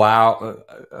a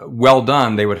well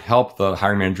done, they would help the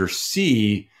hiring manager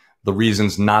see the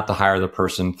reasons not to hire the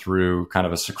person through kind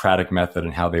of a Socratic method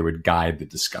and how they would guide the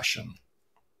discussion.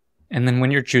 And then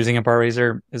when you're choosing a bar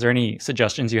raiser, is there any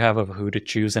suggestions you have of who to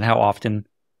choose and how often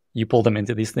you pull them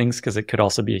into these things? Because it could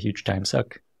also be a huge time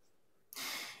suck.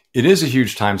 It is a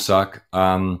huge time suck.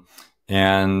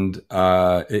 And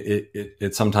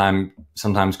it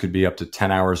sometimes could be up to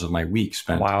 10 hours of my week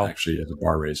spent actually as a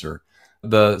bar raiser.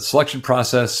 The selection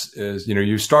process is,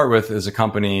 you start with, as a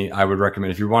company, I would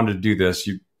recommend, if you wanted to do this,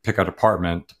 you pick a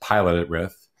department to pilot it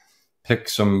with, pick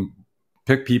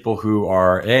people who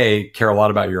are A, care a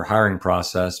lot about your hiring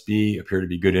process, B, appear to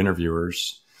be good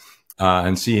interviewers,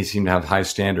 and C, seem to have high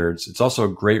standards. It's also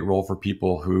a great role for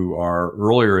people who are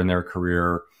earlier in their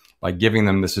career. By giving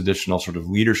them this additional sort of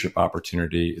leadership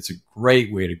opportunity, it's a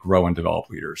great way to grow and develop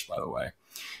leaders, by the way,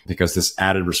 because this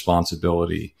added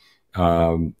responsibility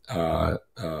is a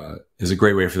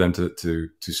great way for them to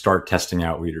start testing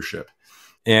out leadership.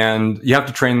 And you have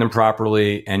to train them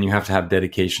properly, and you have to have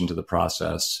dedication to the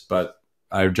process. But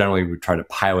I generally would try to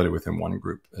pilot it within one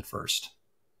group at first.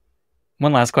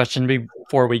 One last question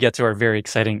before we get to our very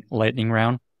exciting lightning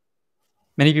round.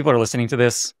 Many people are listening to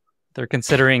this. They're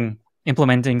considering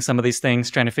implementing some of these things,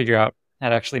 trying to figure out how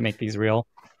to actually make these real.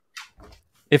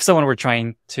 If someone were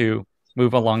trying to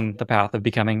move along the path of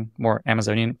becoming more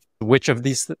Amazonian, which of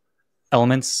these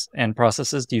elements and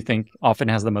processes do you think often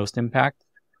has the most impact?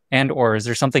 And or is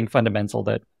there something fundamental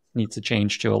that needs to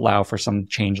change to allow for some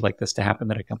change like this to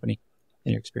happen at a company,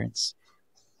 in your experience?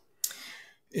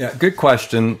 Yeah, good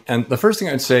question. And the first thing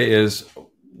I'd say is,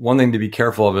 one thing to be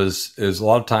careful of is a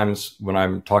lot of times when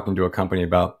I'm talking to a company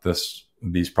about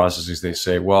these processes, they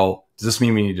say, well, does this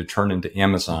mean we need to turn into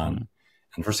Amazon? Mm-hmm.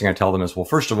 And the first thing I tell them is, well,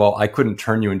 first of all, I couldn't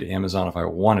turn you into Amazon if I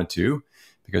wanted to,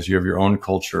 because you have your own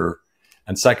culture.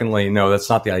 And secondly, no, that's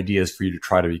not the idea, is for you to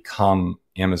try to become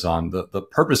Amazon. The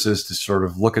purpose is to sort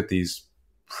of look at these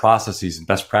processes and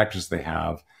best practices they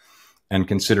have and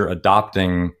consider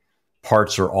adopting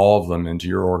parts or all of them into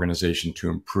your organization to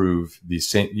improve these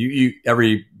same,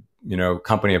 every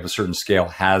company of a certain scale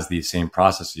has these same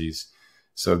processes.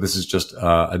 So this is just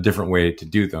a different way to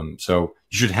do them. So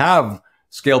you should have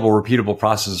scalable, repeatable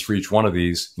processes for each one of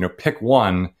these. Pick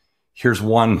one. Here's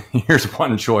one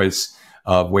choice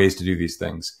of ways to do these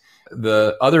things.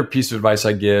 The other piece of advice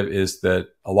I give is that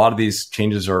a lot of these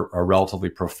changes are relatively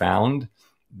profound.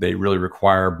 They really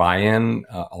require buy-in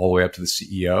all the way up to the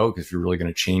CEO, because if you're really going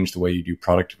to change the way you do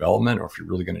product development, or if you're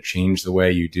really going to change the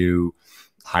way you do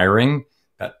hiring,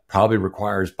 that probably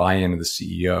requires buy-in of the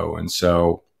CEO. And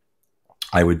so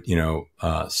I would,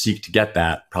 seek to get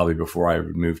that probably before I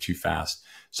would move too fast.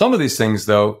 Some of these things,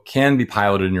 though, can be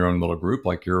piloted in your own little group,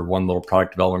 like your one little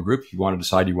product development group. If you want to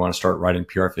decide you want to start writing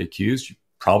PR FAQs, you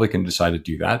probably can decide to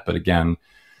do that. But again,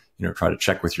 try to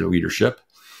check with your leadership.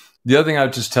 The other thing I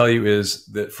would just tell you is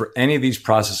that for any of these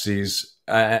processes,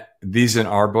 these in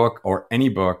our book or any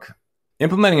book,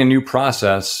 implementing a new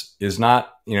process is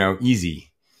not,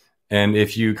 easy. And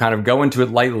if you kind of go into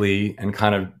it lightly and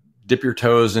kind of dip your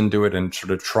toes into it and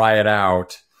sort of try it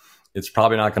out, it's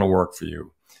probably not going to work for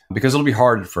you, because it'll be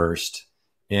hard at first.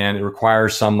 And it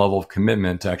requires some level of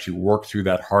commitment to actually work through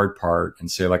that hard part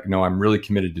and say, like, no, I'm really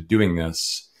committed to doing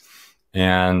this.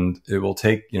 And it will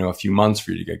take, a few months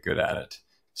for you to get good at it.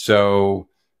 So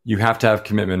you have to have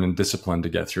commitment and discipline to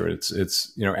get through it.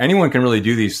 It's anyone can really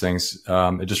do these things.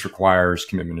 It just requires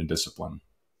commitment and discipline.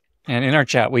 And in our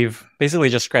chat, we've basically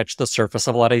just scratched the surface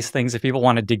of a lot of these things. If people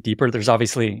want to dig deeper, there's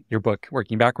obviously your book,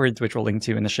 Working Backwards, which we'll link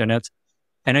to in the show notes.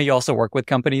 I know you also work with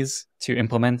companies to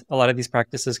implement a lot of these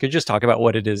practices. Could you just talk about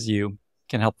what it is you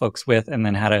can help folks with, and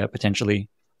then how to potentially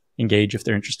engage if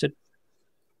they're interested?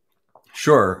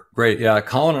 Sure. Great. Yeah.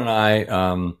 Colin and I,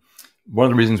 one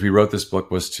of the reasons we wrote this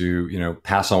book was to,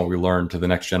 pass on what we learned to the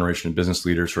next generation of business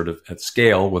leaders sort of at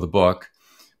scale with a book,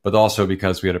 but also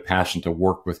because we had a passion to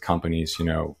work with companies,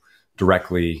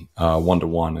 directly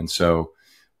one-to-one. And so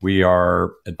we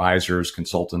are advisors,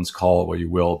 consultants, call it what you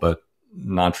will, but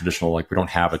non-traditional. Like, we don't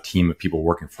have a team of people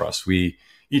working for us.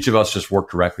 Each of us just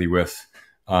work directly with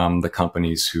the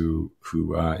companies who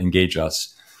engage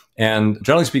us. And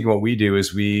generally speaking, what we do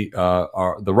is we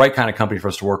are the right kind of company for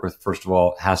us to work with. First of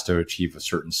all, has to achieve a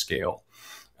certain scale.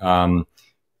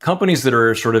 Companies that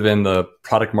are sort of in the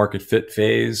product market fit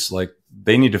phase, like,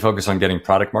 they need to focus on getting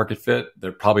product market fit.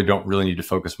 They probably don't really need to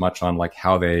focus much on like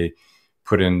how they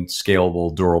put in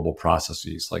scalable, durable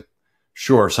processes. Like,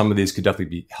 sure, some of these could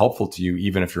definitely be helpful to you,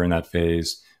 even if you're in that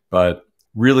phase. But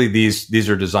really, these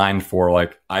are designed for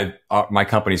like, my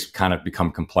company's kind of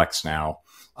become complex now.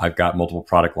 I've got multiple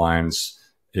product lines.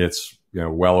 It's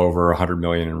well over 100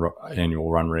 million in annual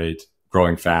run rate.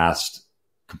 growing fast,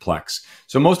 complex.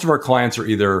 So most of our clients are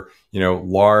either,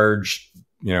 large,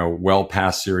 well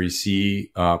past Series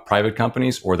C private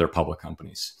companies, or they're public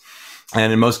companies.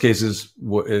 And in most cases,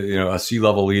 a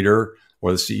C-level leader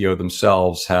or the CEO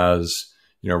themselves has,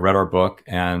 read our book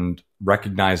and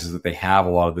recognizes that they have a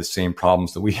lot of the same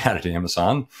problems that we had at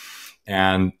Amazon,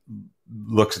 and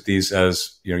looks at these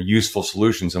as, useful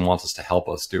solutions and wants us to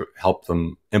help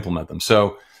them implement them.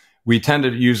 So we tend to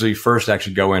usually first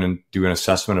actually go in and do an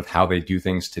assessment of how they do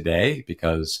things today,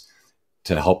 because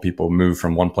to help people move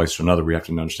from one place to another, we have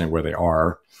to understand where they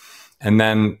are. And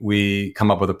then we come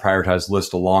up with a prioritized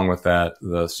list along with that,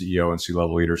 the CEO and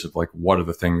C-level leaders, of like, what are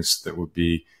the things that would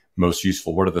be most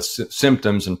useful? What are the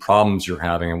symptoms and problems you're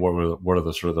having? And what are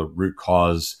the sort of the root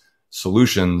cause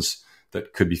solutions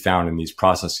that could be found in these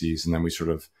processes? And then we sort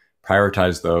of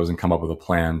prioritize those and come up with a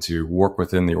plan to work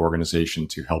within the organization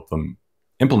to help them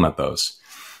implement those.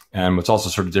 And what's also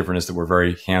sort of different is that we're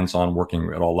very hands-on,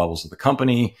 working at all levels of the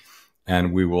company.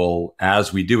 And we will,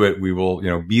 as we do it, we will,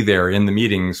 be there in the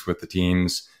meetings with the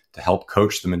teams to help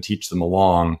coach them and teach them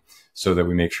along, so that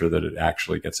we make sure that it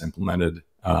actually gets implemented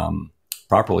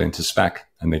properly into spec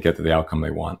and they get to the outcome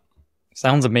they want.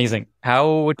 Sounds amazing.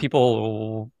 How would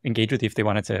people engage with you if they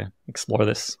wanted to explore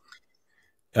this?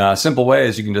 Simple way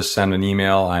is you can just send an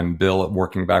email. I'm Bill at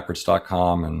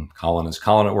workingbackwards.com, and Colin is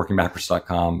Colin at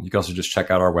workingbackwards.com. You can also just check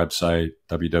out our website,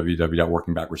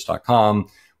 www.workingbackwards.com.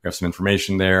 We have some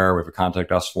information there. We have a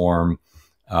contact us form.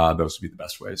 Those would be the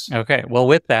best ways. Okay. Well,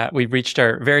 with that, we've reached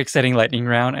our very exciting lightning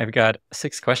round. I've got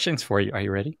 6 questions for you. Are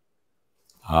you ready?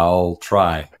 I'll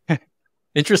try.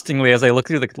 Interestingly, as I look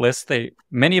through the list,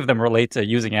 many of them relate to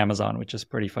using Amazon, which is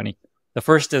pretty funny. The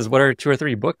first is, what are 2 or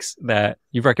 3 books that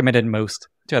you've recommended most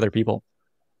to other people?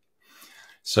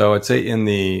 So I'd say in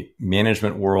the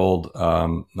management world,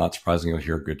 not surprisingly, you'll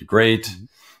hear Good to Great. Mm-hmm.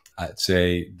 I'd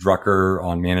say Drucker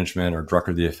on management, or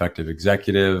Drucker, the Effective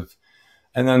Executive.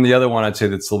 And then the other one I'd say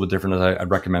that's a little bit different is I'd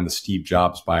recommend the Steve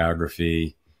Jobs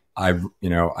biography. I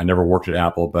never worked at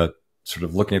Apple, but sort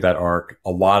of looking at that arc, a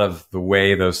lot of the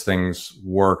way those things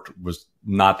worked was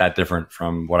not that different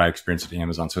from what I experienced at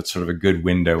Amazon. So it's sort of a good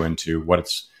window into what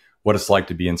it's like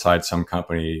to be inside some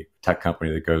tech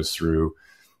company that goes through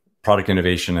product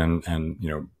innovation and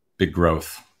big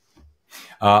growth.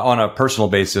 On a personal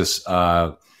basis,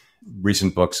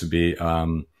 recent books would be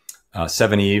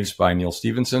 7 Eves by Neil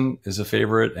Stephenson is a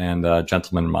favorite, and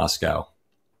Gentleman in Moscow.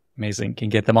 Amazing. Can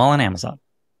get them all on Amazon.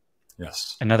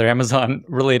 Yes. Another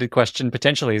Amazon-related question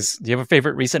potentially is, do you have a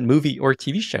favorite recent movie or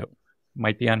TV show?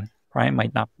 Might be on Prime,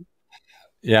 might not be.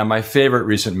 Yeah, my favorite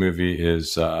recent movie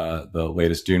is the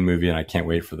latest Dune movie, and I can't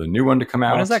wait for the new one to come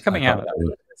out. When is that coming out?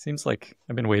 It seems like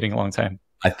I've been waiting a long time.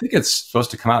 I think it's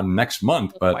supposed to come out next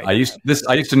month, but I used to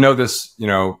know this,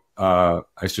 I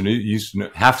used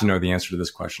to have to know the answer to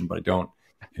this question, but I don't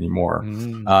anymore.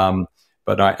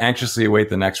 But I anxiously await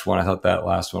the next one. I thought that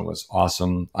last one was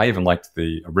awesome. I even liked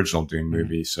the original Dune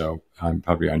movie, so I'm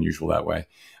probably unusual that way.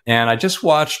 And I just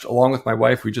watched, along with my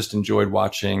wife, we just enjoyed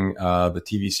watching the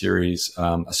TV series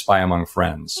A Spy Among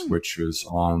Friends, which was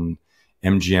on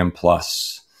MGM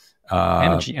Plus.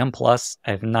 MGM Plus? I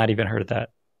have not even heard of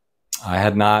that. I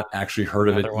had not actually heard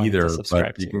of it either,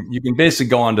 but you can basically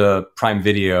go onto Prime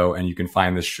Video and you can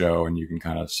find this show and you can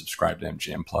kind of subscribe to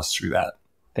MGM Plus through that.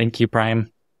 Thank you,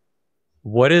 Prime.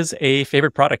 What is a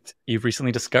favorite product you've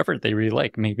recently discovered that you really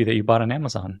like? Maybe that you bought on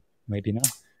Amazon, maybe not.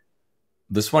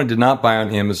 This one I did not buy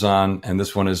on Amazon, and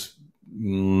this one is,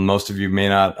 most of you may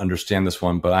not understand this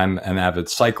one, but I'm an avid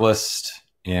cyclist,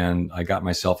 and I got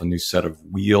myself a new set of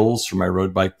wheels for my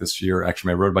road bike this year.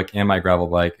 Actually, my road bike and my gravel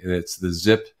bike. It's the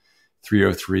Zip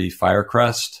 303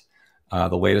 Firecrest,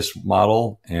 the latest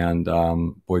model. And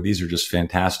boy, these are just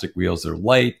fantastic wheels. They're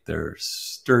light, they're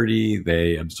sturdy,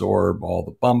 they absorb all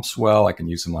the bumps well. I can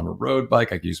use them on a road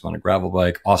bike, I can use them on a gravel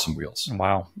bike. Awesome wheels.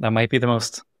 Wow, that might be the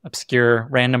most obscure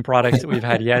random product that we've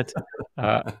had yet.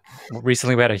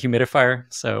 Recently we had a humidifier,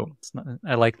 so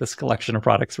I like this collection of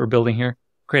products we're building here.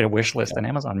 Create a wish list on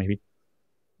Amazon, maybe.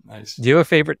 Nice. Do you have a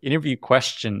favorite interview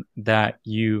question that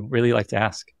you really like to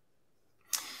ask?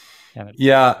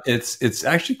 Yeah, it's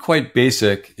actually quite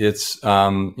basic. It's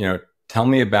tell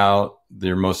me about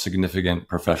your most significant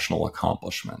professional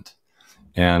accomplishment.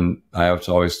 And I have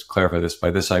to always clarify this. By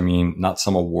this I mean not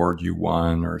some award you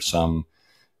won or some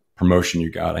promotion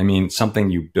you got. I mean something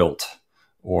you built,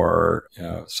 or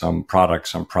some product,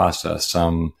 some process,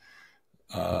 some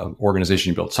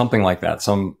organization you built, something like that.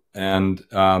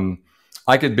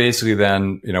 I could basically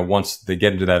then, once they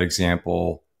get into that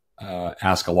example,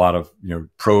 ask a lot of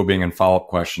probing and follow-up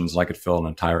questions. I could fill an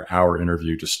entire hour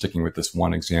interview just sticking with this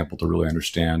one example to really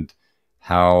understand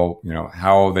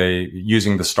how they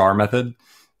using the STAR method,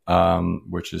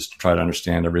 which is to try to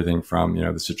understand everything from,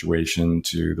 the situation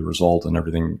to the result and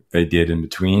everything they did in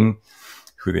between,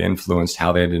 who they influenced,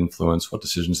 how they had influenced, what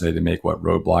decisions they had to make, what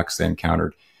roadblocks they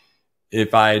encountered.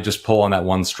 If I just pull on that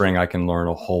one string, I can learn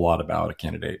a whole lot about a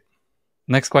candidate.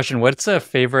 Next question. What's a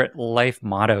favorite life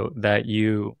motto that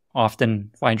you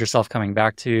often find yourself coming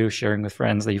back to, sharing with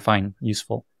friends that you find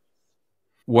useful?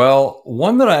 Well,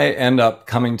 one that I end up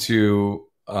coming to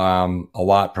a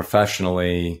lot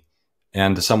professionally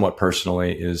and somewhat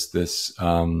personally is this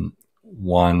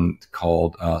one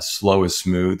called slow is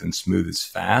smooth and smooth is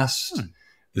fast.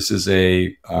 This is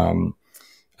I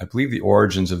believe the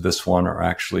origins of this one are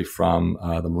actually from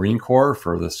the Marine Corps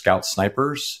for the Scout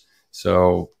snipers.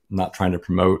 So I'm not trying to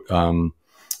promote,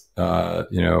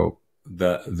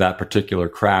 that particular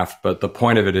craft, but the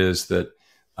point of it is that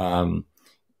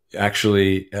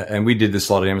actually, and we did this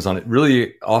a lot at Amazon, it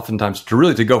really oftentimes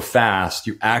to go fast,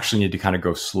 you actually need to kind of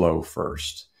go slow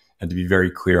first and to be very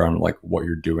clear on like what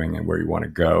you're doing and where you want to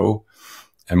go.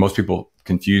 And most people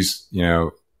confuse,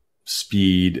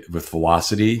 speed with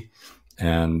velocity.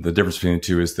 And the difference between the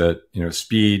two is that,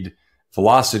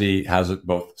 velocity has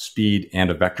both speed and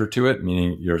a vector to it,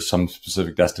 meaning you're some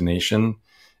specific destination.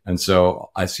 And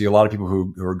so I see a lot of people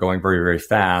who are going very, very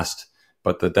fast,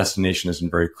 but the destination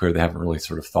isn't very clear. They haven't really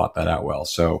sort of thought that out well.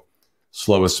 So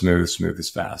slow is smooth, smooth is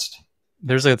fast.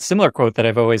 There's a similar quote that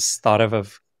I've always thought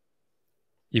of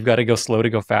you've got to go slow to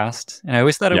go fast. And I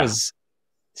always thought it was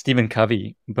Stephen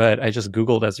Covey, but I just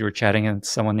Googled as you were chatting and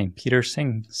someone named Peter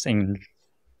Singh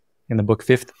in the book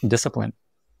Fifth Discipline.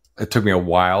 It took me a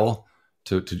while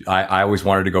I always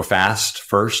wanted to go fast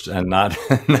first and not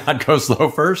go slow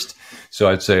first. So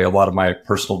I'd say a lot of my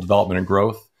personal development and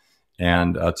growth.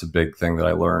 And it's a big thing that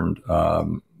I learned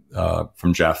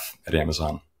from Jeff at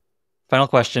Amazon. Final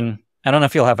question. I don't know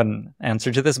if you'll have an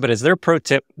answer to this, but is there a pro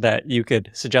tip that you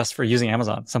could suggest for using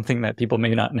Amazon? Something that people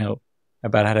may not know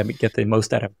about how to get the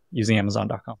most out of using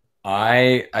Amazon.com.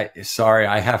 I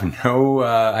have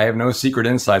no secret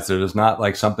insights. There's not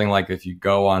like something like if you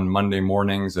go on Monday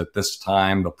mornings at this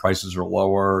time, the prices are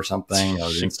lower or something, or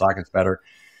the in stock is better.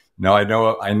 No, I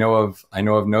know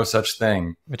of no such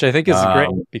thing. Which I think is great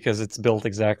because it's built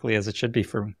exactly as it should be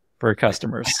for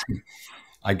customers.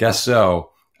 I guess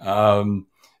so.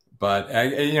 But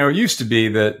it used to be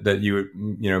that you would,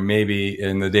 maybe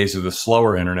in the days of the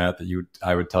slower internet that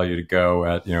I would tell you to go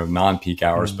at, non-peak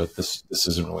hours, but this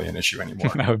isn't really an issue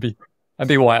anymore. That'd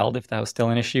be wild if that was still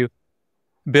an issue.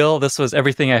 Bill, this was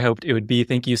everything I hoped it would be.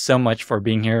 Thank you so much for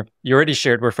being here. You already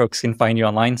shared where folks can find you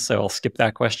online, so I'll skip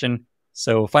that question.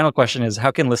 So final question is, how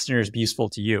can listeners be useful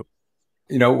to you?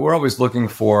 We're always looking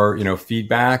for,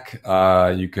 feedback.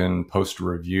 You can post a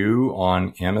review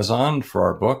on Amazon for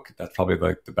our book. That's probably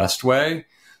like the best way.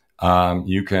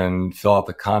 You can fill out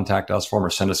the contact us form or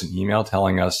send us an email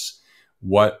telling us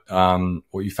what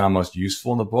you found most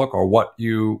useful in the book or what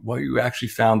you actually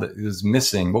found that is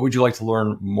missing. What would you like to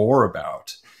learn more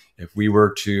about? If we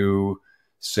were to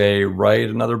say, write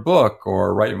another book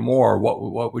or write more,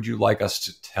 what would you like us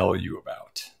to tell you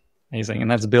about? Amazing.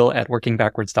 And that's Bill at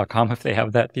workingbackwards.com. If they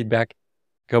have that feedback,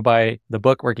 go buy the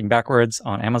book Working Backwards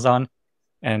on Amazon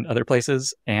and other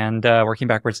places, and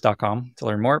workingbackwards.com to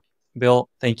learn more. Bill,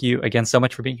 thank you again so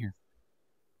much for being here.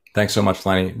 Thanks so much,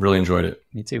 Lenny. Really enjoyed it.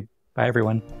 Me too. Bye,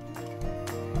 everyone.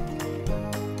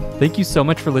 Thank you so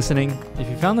much for listening. If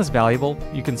you found this valuable,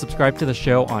 you can subscribe to the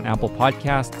show on Apple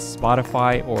Podcasts,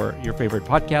 Spotify, or your favorite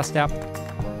podcast app.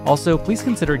 Also, please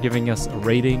consider giving us a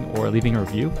rating or leaving a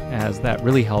review, as that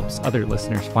really helps other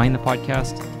listeners find the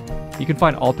podcast. You can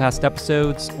find all past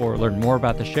episodes or learn more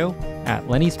about the show at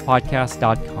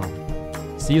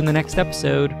lennyspodcast.com. See you in the next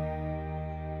episode.